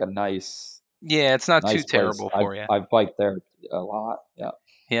 It's like a yeah, it's not too nice place. terrible I've for you. I've biked there a lot. Yeah.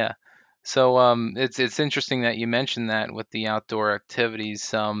 Yeah. So it's interesting that you mentioned that with the outdoor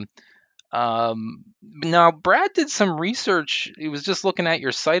activities. Now Brad did some research. He was just looking at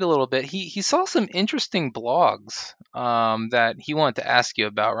your site a little bit. He saw some interesting blogs that he wanted to ask you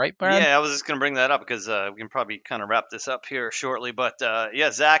about, right, Brad? yeah. I was just gonna bring that up because we can probably kind of wrap this up here shortly. But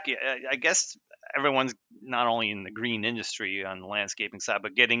yeah, Zach, I guess everyone's not only in the green industry on the landscaping side,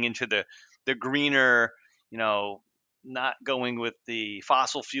 but getting into the greener, you know, not going with the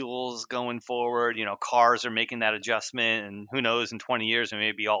fossil fuels going forward. Cars are making that adjustment, and who knows, in 20 years it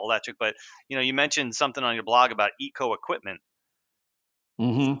may be all electric. But you mentioned something on your blog about eco equipment.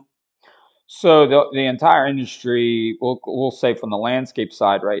 hmm So the entire industry, we'll say from the landscape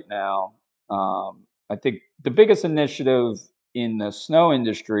side right now, I think the biggest initiative in the snow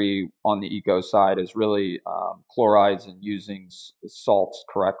industry on the eco side is really chlorides and using salts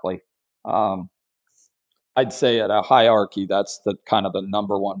correctly. Um, I'd say at a hierarchy, that's the kind of the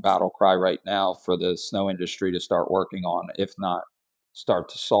number one battle cry right now for the snow industry to start working on, if not start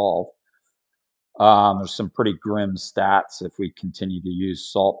to solve. There's some pretty grim stats if we continue to use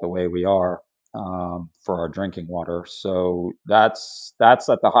salt the way we are for our drinking water. So that's at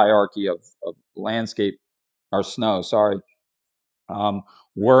the hierarchy of landscape or snow. Sorry. Um,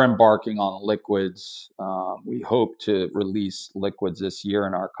 we're embarking on liquids. We hope to release liquids this year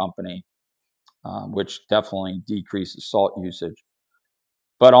in our company, which definitely decreases salt usage.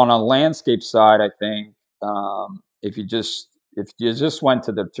 But on a landscape side, I think if you just went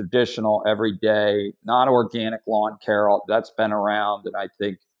to the traditional everyday, not organic lawn care, that's been around, and I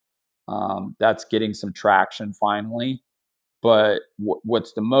think that's getting some traction finally. But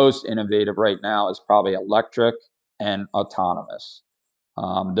what's the most innovative right now is probably electric and autonomous.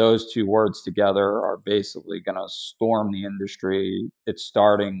 Those two words together are basically going to storm the industry. It's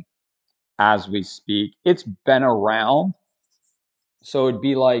starting as we speak. It's been around, so it'd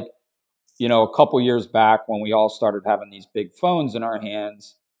be like a couple years back when we all started having these big phones in our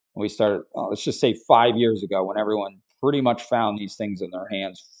hands, we started, let's just say 5 years ago, when everyone pretty much found these things in their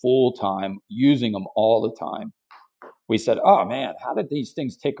hands full time, using them all the time. We said, oh man, how did these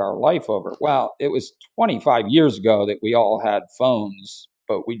things take our life over? Well, it was 25 years ago that we all had phones,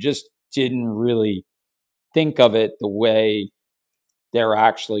 but we just didn't really think of it the way they're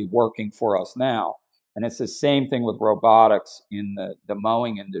actually working for us now. And it's the same thing with robotics in the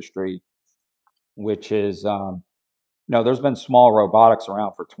mowing industry, which is there's been small robotics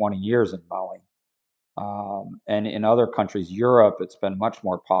around for 20 years in mowing. And in other countries, Europe, it's been much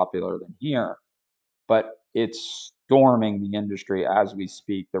more popular than here. But it's storming the industry as we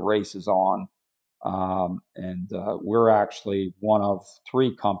speak. The race is on. And we're actually one of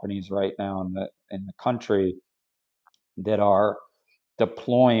three companies right now in the country that are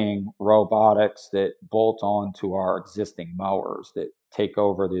deploying robotics that bolt on to our existing mowers, that take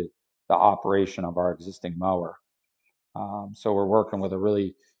over the operation of our existing mower. So we're working with a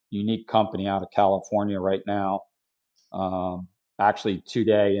really unique company out of California right now. Um, Actually,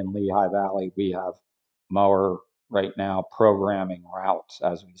 today in Lehigh Valley, we have mower right now programming routes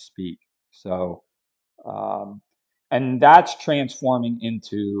as we speak. So, um, and that's transforming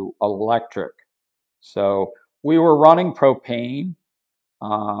into electric. So we were running propane.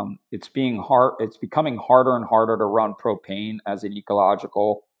 It's becoming harder and harder to run propane as an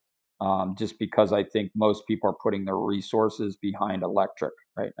ecological, just because I think most people are putting their resources behind electric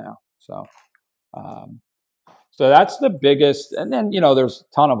right now. Um, so that's the biggest. And then, there's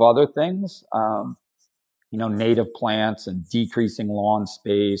a ton of other things, native plants and decreasing lawn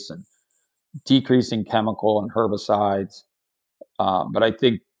space and decreasing chemical and herbicides. But I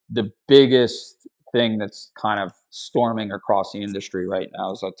think the biggest thing that's kind of storming across the industry right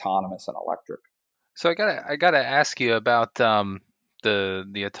now is autonomous and electric. So I gotta ask you about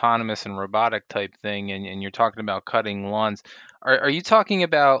the autonomous and robotic type thing, and you're talking about cutting lawns. Are you talking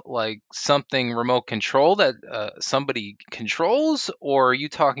about like something remote control that somebody controls, or are you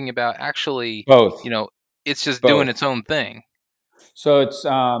talking about actually, Both, you know, it's just doing both. its own thing? So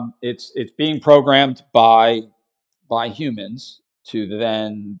it's being programmed by humans to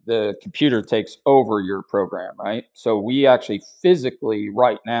then the computer takes over your program, right? So we actually physically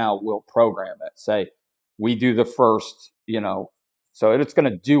right now will program it. Say we do the first, so it's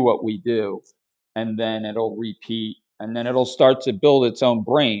going to do what we do, and then it'll repeat, and then it'll start to build its own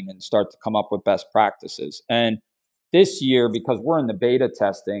brain and start to come up with best practices. And this year, because we're in the beta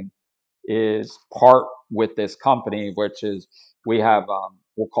testing, is part with this company, which is we have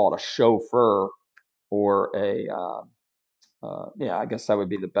we'll call it a chauffeur or a yeah, I guess that would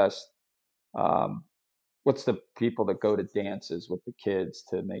be the best. Um, what's the people that go to dances with the kids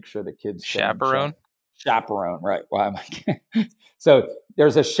to make sure the kids stay in check? Chaperone? Chaperone, right? Why am I? So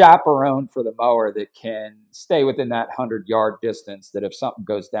there's a chaperone for the mower that can stay within that 100-yard distance. That if something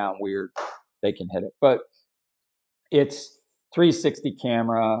goes down weird, they can hit it. But it's 360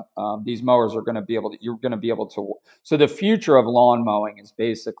 camera. These mowers are going to be able to, you're going to be able to, so the future of lawn mowing is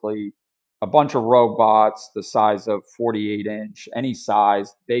basically a bunch of robots the size of 48-inch, any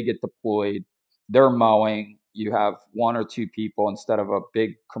size, they get deployed, they're mowing. You have one or two people instead of a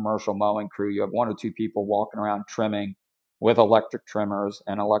big commercial mowing crew. You have one or two people walking around trimming with electric trimmers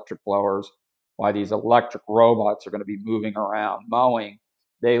and electric blowers, while these electric robots are going to be moving around mowing.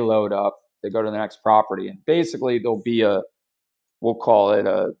 They load up, they go to the next property, and basically there'll be a, we'll call it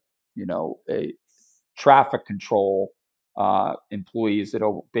a, a traffic control employees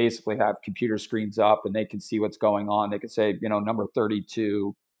that'll basically have computer screens up and they can see what's going on. They can say, number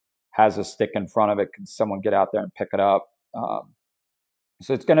 32 has a stick in front of it. Can someone get out there and pick it up?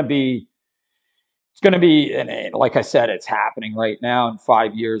 So it's going to be, and like I said, it's happening right now. In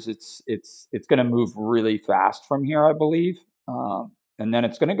 5 years, it's going to move really fast from here, I believe, and then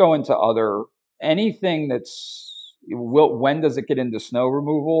it's going to go into other anything that's when does it get into snow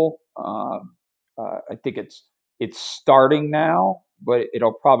removal? I think it's starting now, but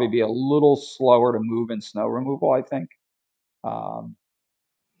it'll probably be a little slower to move in snow removal. I think, um,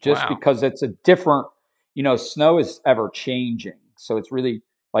 just Wow. because it's a different, snow is ever changing, so it's really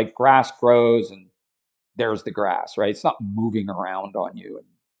like grass grows and there's the grass, right? It's not moving around on you. And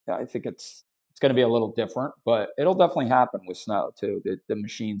yeah, I think it's going to be a little different, but it'll definitely happen with snow too. The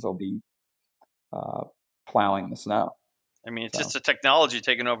machines will be uh, plowing the snow. I mean, it's just So the technology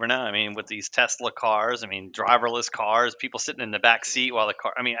taking over now. I mean, with these Tesla cars, I mean, driverless cars, people sitting in the back seat while the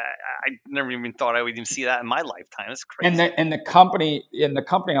car. I mean, I never even thought I would even see that in my lifetime. It's and crazy. the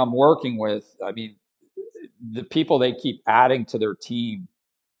company I'm working with, I mean, the people they keep adding to their team.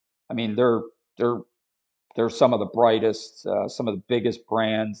 I mean, they're they're some of the brightest, some of the biggest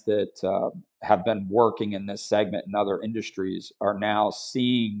brands that have been working in this segment in other industries are now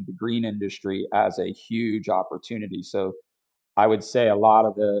seeing the green industry as a huge opportunity. So I would say a lot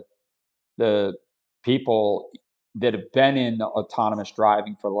of the people that have been in autonomous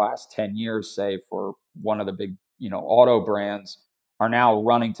driving for the last 10 years, say for one of the big, auto brands, are now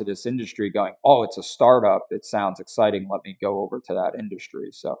running to this industry going, oh, it's a startup. It sounds exciting. Let me go over to that industry.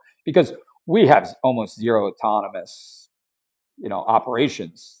 So, because we have almost zero autonomous,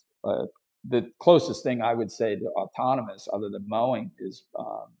 operations. The closest thing I would say to autonomous, other than mowing, is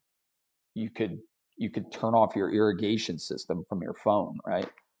you could you could turn off your irrigation system from your phone, right?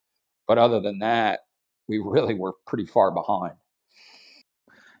 But other than that, we really were pretty far behind.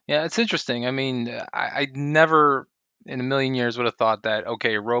 Yeah, it's interesting. I mean, I never in a million years would have thought that,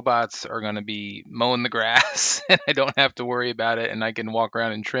 okay, robots are going to be mowing the grass and I don't have to worry about it and I can walk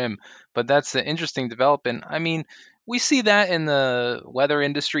around and trim. But that's an interesting development. I mean, we see that in the weather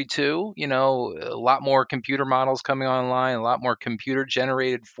industry too. A lot more computer models coming online, a lot more computer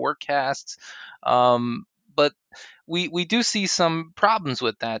generated forecasts. But we do see some problems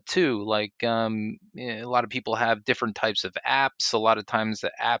with that too. Like a lot of people have different types of apps. A lot of times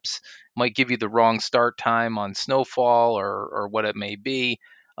the apps might give you the wrong start time on snowfall or what it may be.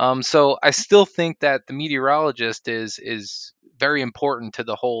 So I still think that the meteorologist is very important to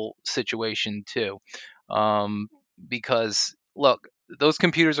the whole situation too, um, because look, those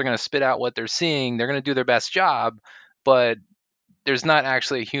computers are going to spit out what they're seeing. They're going to do their best job, but there's not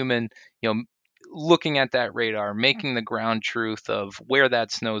actually a human, you know, looking at that radar, making the ground truth of where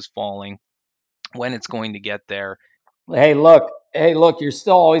that snow's falling, when it's going to get there. Hey, look, you're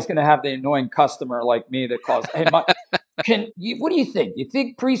still always going to have the annoying customer like me that calls, hey, what do you think? You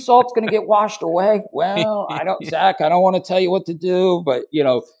think pre-salt's going to get washed away? Well, I don't, Zach, I don't want to tell you what to do, but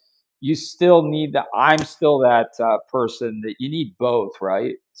you still need I'm still that person that you need both,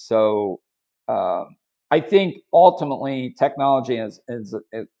 right? So, um, I think ultimately technology is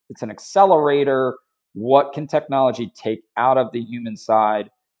it's an accelerator. What can technology take out of the human side?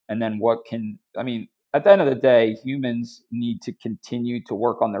 And then what can, I mean, at the end of the day, humans need to continue to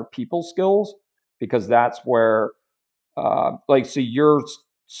work on their people skills, because that's where, so your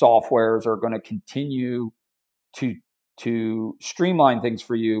softwares are going to continue to streamline things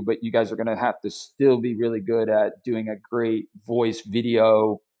for you, but you guys are going to have to still be really good at doing a great voice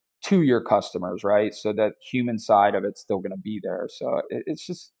video to your customers, right? So that human side of it's still going to be there. So it's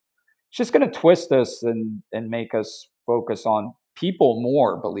just going to twist us and make us focus on people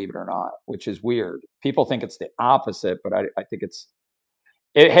more, believe it or not, which is weird. People think it's the opposite, but I think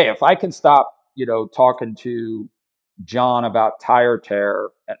hey, if I can stop, talking to John about tire tear,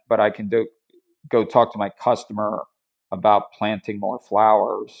 but I can go talk to my customer about planting more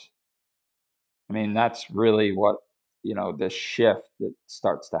flowers. I mean, that's really what, the shift that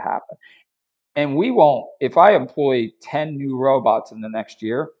starts to happen. And we won't, if I employ 10 new robots in the next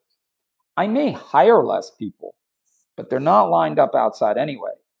year, I may hire less people, but they're not lined up outside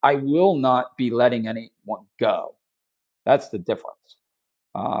anyway. I will not be letting anyone go. That's the difference.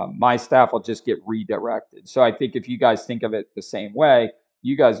 My staff will just get redirected. So I think if you guys think of it the same way,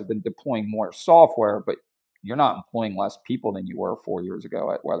 you guys have been deploying more software, but you're not employing less people than you were 4 years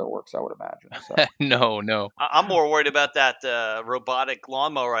ago at WeatherWorks, I would imagine. So No. I'm more worried about that robotic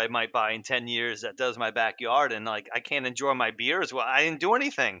lawnmower I might buy in 10 years that does my backyard, and like I can't enjoy my beers. Well, I didn't do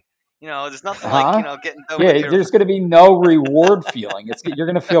anything. There's nothing like getting done with yeah, your. there's going to be no reward feeling. You're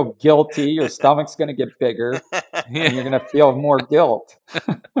going to feel guilty. Your stomach's going to get bigger, and you're going to feel more guilt.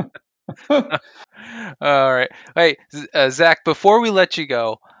 All right. Hey, Zach, before we let you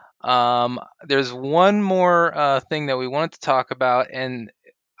go, there's one more thing that we wanted to talk about, and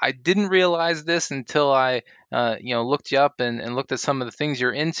I didn't realize this until I, looked you up and looked at some of the things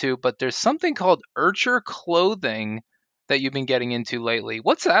you're into. But there's something called Urcher clothing that you've been getting into lately.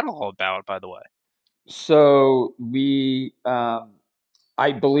 What's that all about, by the way? So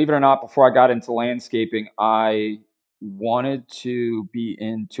I believe it or not, before I got into landscaping, I wanted to be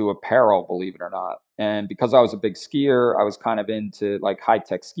into apparel, believe it or not. And because I was a big skier, I was kind of into like high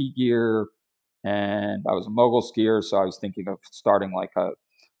tech ski gear, and I was a mogul skier. So I was thinking of starting like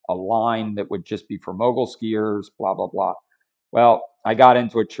a line that would just be for mogul skiers, blah, blah, blah. Well, I got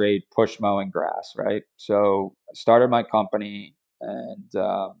into a trade, push mowing grass, right? So I started my company, and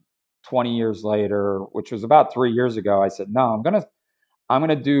 20 years later, which was about 3 years ago, I said, no, I'm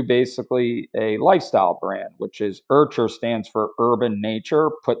gonna do basically a lifestyle brand, which is Urcher, stands for urban nature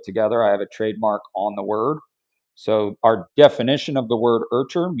put together. I have a trademark on the word. So our definition of the word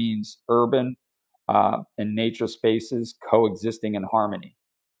Urcher means urban and nature spaces coexisting in harmony.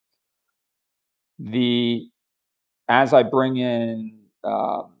 As I bring in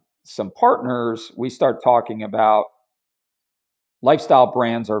some partners, we start talking about lifestyle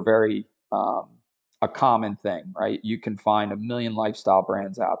brands are very a common thing, right? You can find a million lifestyle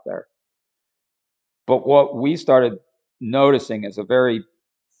brands out there. But what we started noticing is a very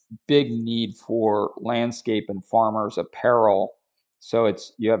big need for landscape and farmers apparel. So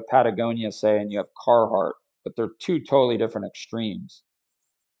you have Patagonia, say, and you have Carhartt, but they're two totally different extremes.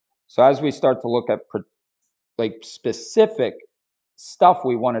 So as we start to look at like specific stuff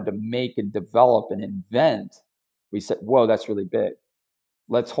we wanted to make and develop and invent, we said, whoa, that's really big.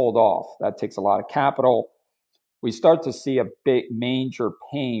 Let's hold off. That takes a lot of capital. We start to see a big major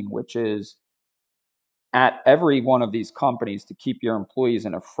pain, which is at every one of these companies to keep your employees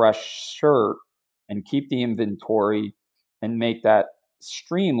in a fresh shirt and keep the inventory and make that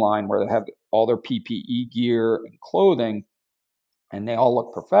streamline where they have all their PPE gear and clothing and they all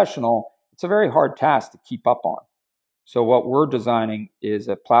look professional. It's a very hard task to keep up on. So what we're designing is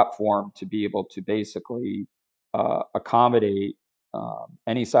a platform to be able to basically accommodate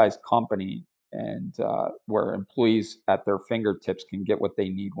any size company, and where employees at their fingertips can get what they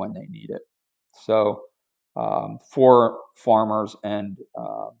need when they need it. So for farmers and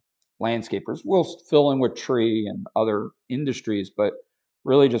landscapers, we'll fill in with tree and other industries, but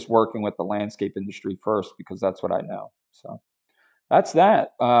really just working with the landscape industry first because that's what I know. So that's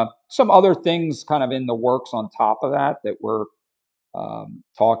that. Some other things kind of in the works on top of that we're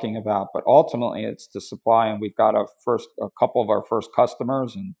talking about, but ultimately it's to supply, and we've got a couple of our first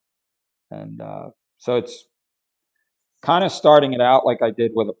customers, and so it's kind of starting it out like I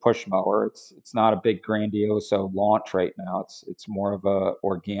did with a push mower. It's not a big grandiose launch right now. It's more of a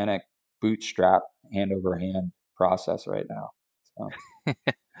organic bootstrap hand over hand process right now. So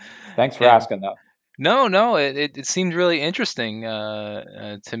thanks for Yeah. asking though. No, it seemed really interesting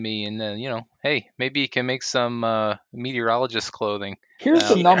to me, and hey, maybe you can make some meteorologist clothing Here's the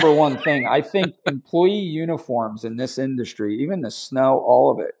out there. number one thing. I think employee uniforms in this industry, even the snow,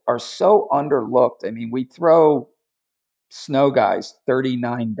 all of it, are so underlooked. I mean, we throw snow guys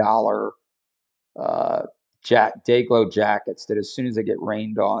 $39 uh, day glow jackets that as soon as they get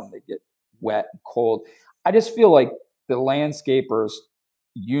rained on, they get wet and cold. I just feel like the landscaper's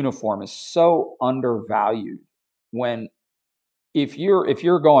uniform is so undervalued when if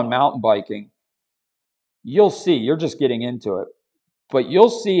you're going mountain biking, you'll see you're just getting into it, but you'll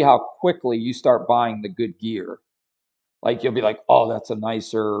see how quickly you start buying the good gear. Like you'll be like, oh, that's a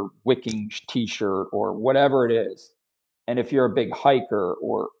nicer wicking t-shirt or whatever it is. And if you're a big hiker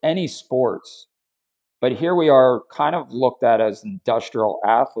or any sports, but here we are kind of looked at as industrial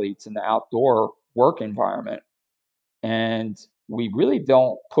athletes in the outdoor work environment. And we really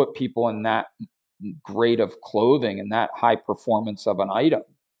don't put people in that grade of clothing and that high performance of an item.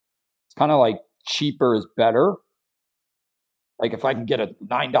 It's kind of like cheaper is better. Like if I can get a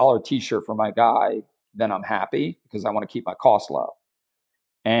 $9 t-shirt for my guy, then I'm happy because I want to keep my costs low.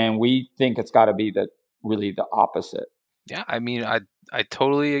 And we think it's got to be really the opposite. Yeah, I mean, I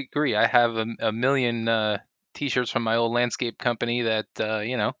totally agree. I have a million t-shirts from my old landscape company that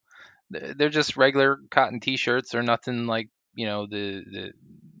they're just regular cotton t-shirts. They're nothing like the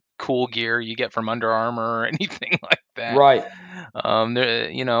cool gear you get from Under Armour or anything like that. Right.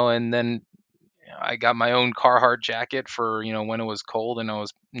 And then I got my own Carhartt jacket for when it was cold and I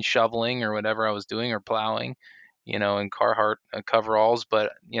was shoveling or whatever I was doing or plowing, and Carhartt coveralls.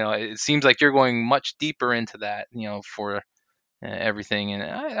 But it seems like you're going much deeper into that, for everything, and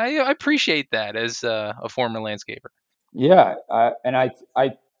I appreciate that as a former landscaper. Yeah. And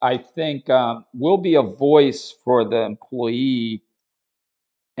I think we'll be a voice for the employee,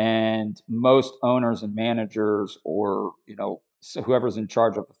 and most owners and managers or so whoever's in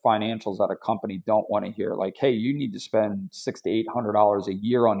charge of the financials at a company don't want to hear like, hey, you need to spend $600 to $800 a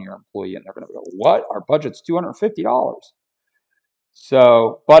year on your employee, and they're going to go, what, our budget's $250.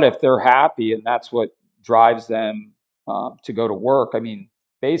 So but if they're happy and that's what drives them to go to work, I mean,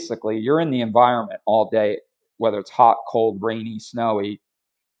 basically you're in the environment all day, whether it's hot, cold, rainy, snowy,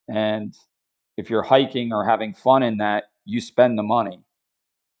 and if you're hiking or having fun in that, you spend the money.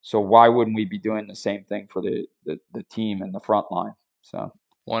 So why wouldn't we be doing the same thing for the team in the front line? So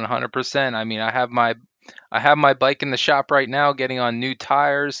 100%. I mean, I have my bike in the shop right now, getting on new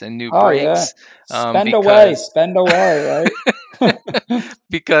tires and new oh yeah, brakes, because spend away, right?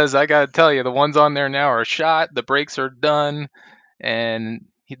 because I gotta tell you, the ones on there now are shot, the brakes are done, and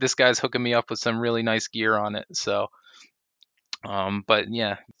this guy's hooking me up with some really nice gear on it. So, but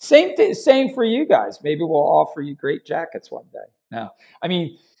yeah, Same for you guys. Maybe we'll offer you great jackets one day. No, I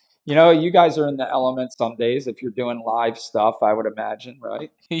mean, you guys are in the element some days if you're doing live stuff, I would imagine,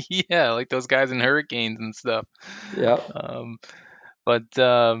 right? yeah, like those guys in hurricanes and stuff. Yep. Um, but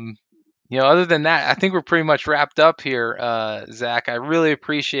other than that, I think we're pretty much wrapped up here, Zach. I really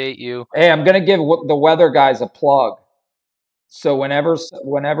appreciate you. Hey, I'm gonna give the weather guys a plug. So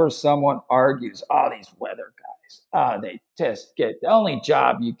whenever someone argues, oh, these weather guys, oh, they just get the only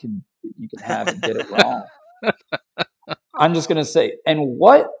job you can have and get it wrong. I'm just gonna say, and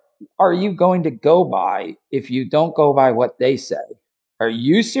what are you going to go by if you don't go by what they say? Are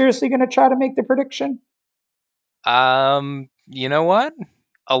you seriously going to try to make the prediction? You know what?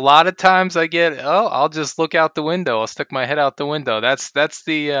 A lot of times I get, oh, I'll just look out the window. I'll stick my head out the window. That's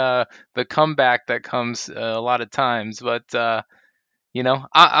the comeback that comes a lot of times. But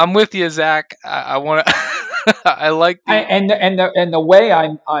I'm with you, Zach. I want to. I like I, the. and the way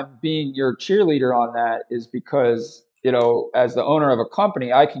I'm being your cheerleader on that is because as the owner of a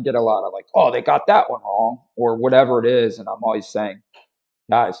company, I can get a lot of like, oh, they got that one wrong or whatever it is, and I'm always saying,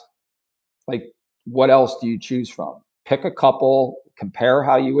 guys, like, what else do you choose from? Pick a couple, compare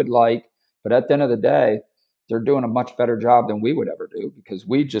how you would like, but at the end of the day, they're doing a much better job than we would ever do because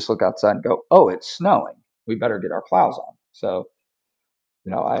we just look outside and go, oh, it's snowing, we better get our plows on. So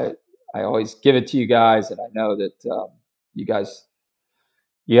I always give it to you guys, and I know that you guys,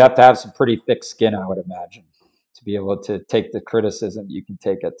 you have to have some pretty thick skin, I would imagine, to be able to take the criticism you can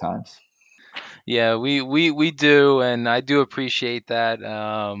take at times. Yeah, we do, and I do appreciate that.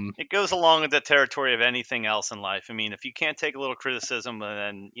 It goes along with the territory of anything else in life. I mean, if you can't take a little criticism,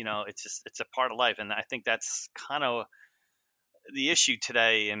 then it's a part of life, and I think that's kind of the issue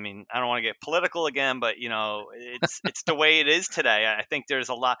today. I mean, I don't want to get political again, but it's the way it is today. I think there's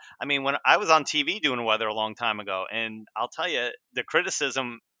a lot. I mean, when I was on TV doing weather a long time ago, and I'll tell you, the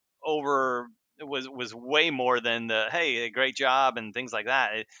criticism over was way more than the hey, great job and things like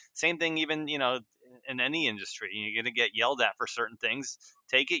that. Same thing, even in any industry. You're going to get yelled at for certain things.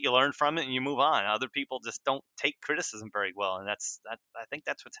 Take it, you learn from it, and you move on. Other people just don't take criticism very well, and I think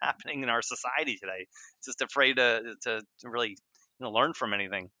that's what's happening in our society today. It's just afraid to really learn from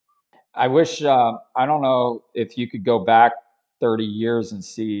anything. I wish, I don't know if you could go back 30 years and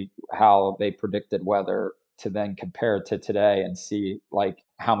see how they predicted weather to then compare it to today and see like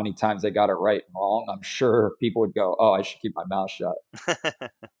how many times they got it right and wrong. I'm sure people would go, oh, I should keep my mouth shut.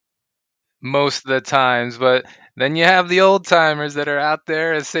 Most of the times, but then you have the old timers that are out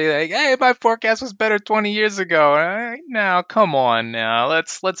there and say like, "Hey, my forecast was better 20 years ago." Now, come on, now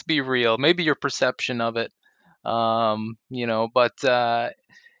let's be real. Maybe your perception of it, but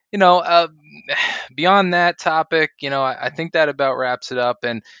beyond that topic, I think that about wraps it up.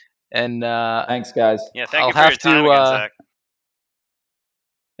 And Thanks, guys. Yeah, thank you for your time again, Zach.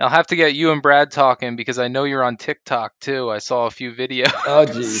 I'll have to get you and Brad talking because I know you're on TikTok too. I saw a few videos. Oh,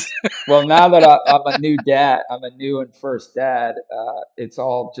 geez. Well, now that I'm a new dad, I'm a new and first dad. It's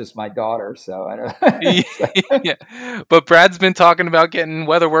all just my daughter, so I don't. Yeah. But Brad's been talking about getting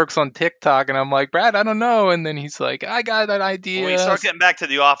WeatherWorks on TikTok, and I'm like, Brad, I don't know. And then he's like, I got that idea. When we start getting back to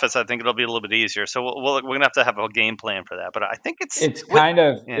the office, I think it'll be a little bit easier. So we're gonna have a game plan for that. But I think it's kind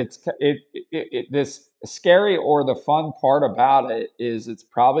of this scary or the fun part about it is it's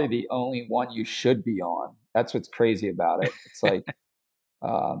probably the only one you should be on. That's what's crazy about it. It's like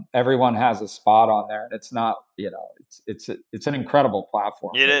everyone has a spot on there, and it's not, it's an incrable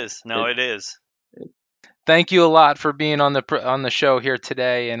platform. It is. It is. Thank you a lot for being on the show here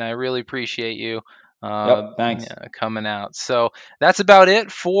today, and I really appreciate you. Thanks. Coming out. So that's about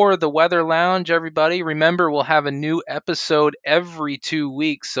it for the Weather Lounge, everybody. Remember, we'll have a new episode every 2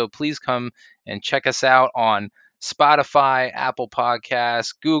 weeks, so please come and check us out on Spotify, Apple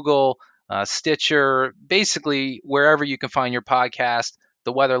Podcasts, Google, Stitcher, basically wherever you can find your podcast.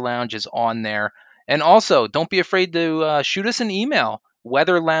 The Weather Lounge is on there. And also, don't be afraid to shoot us an email,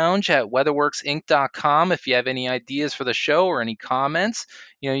 weatherlounge@weatherworksinc.com. If you have any ideas for the show or any comments,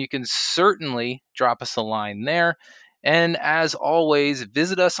 you can certainly drop us a line there. And as always,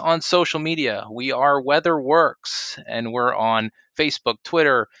 visit us on social media. We are WeatherWorks, and we're on Facebook,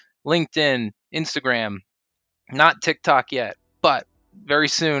 Twitter, LinkedIn, Instagram, not TikTok yet, but very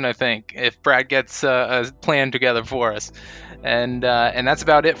soon, I think, if Brad gets a plan together for us. And that's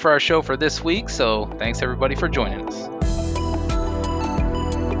about it for our show for this week. So thanks, everybody, for joining us.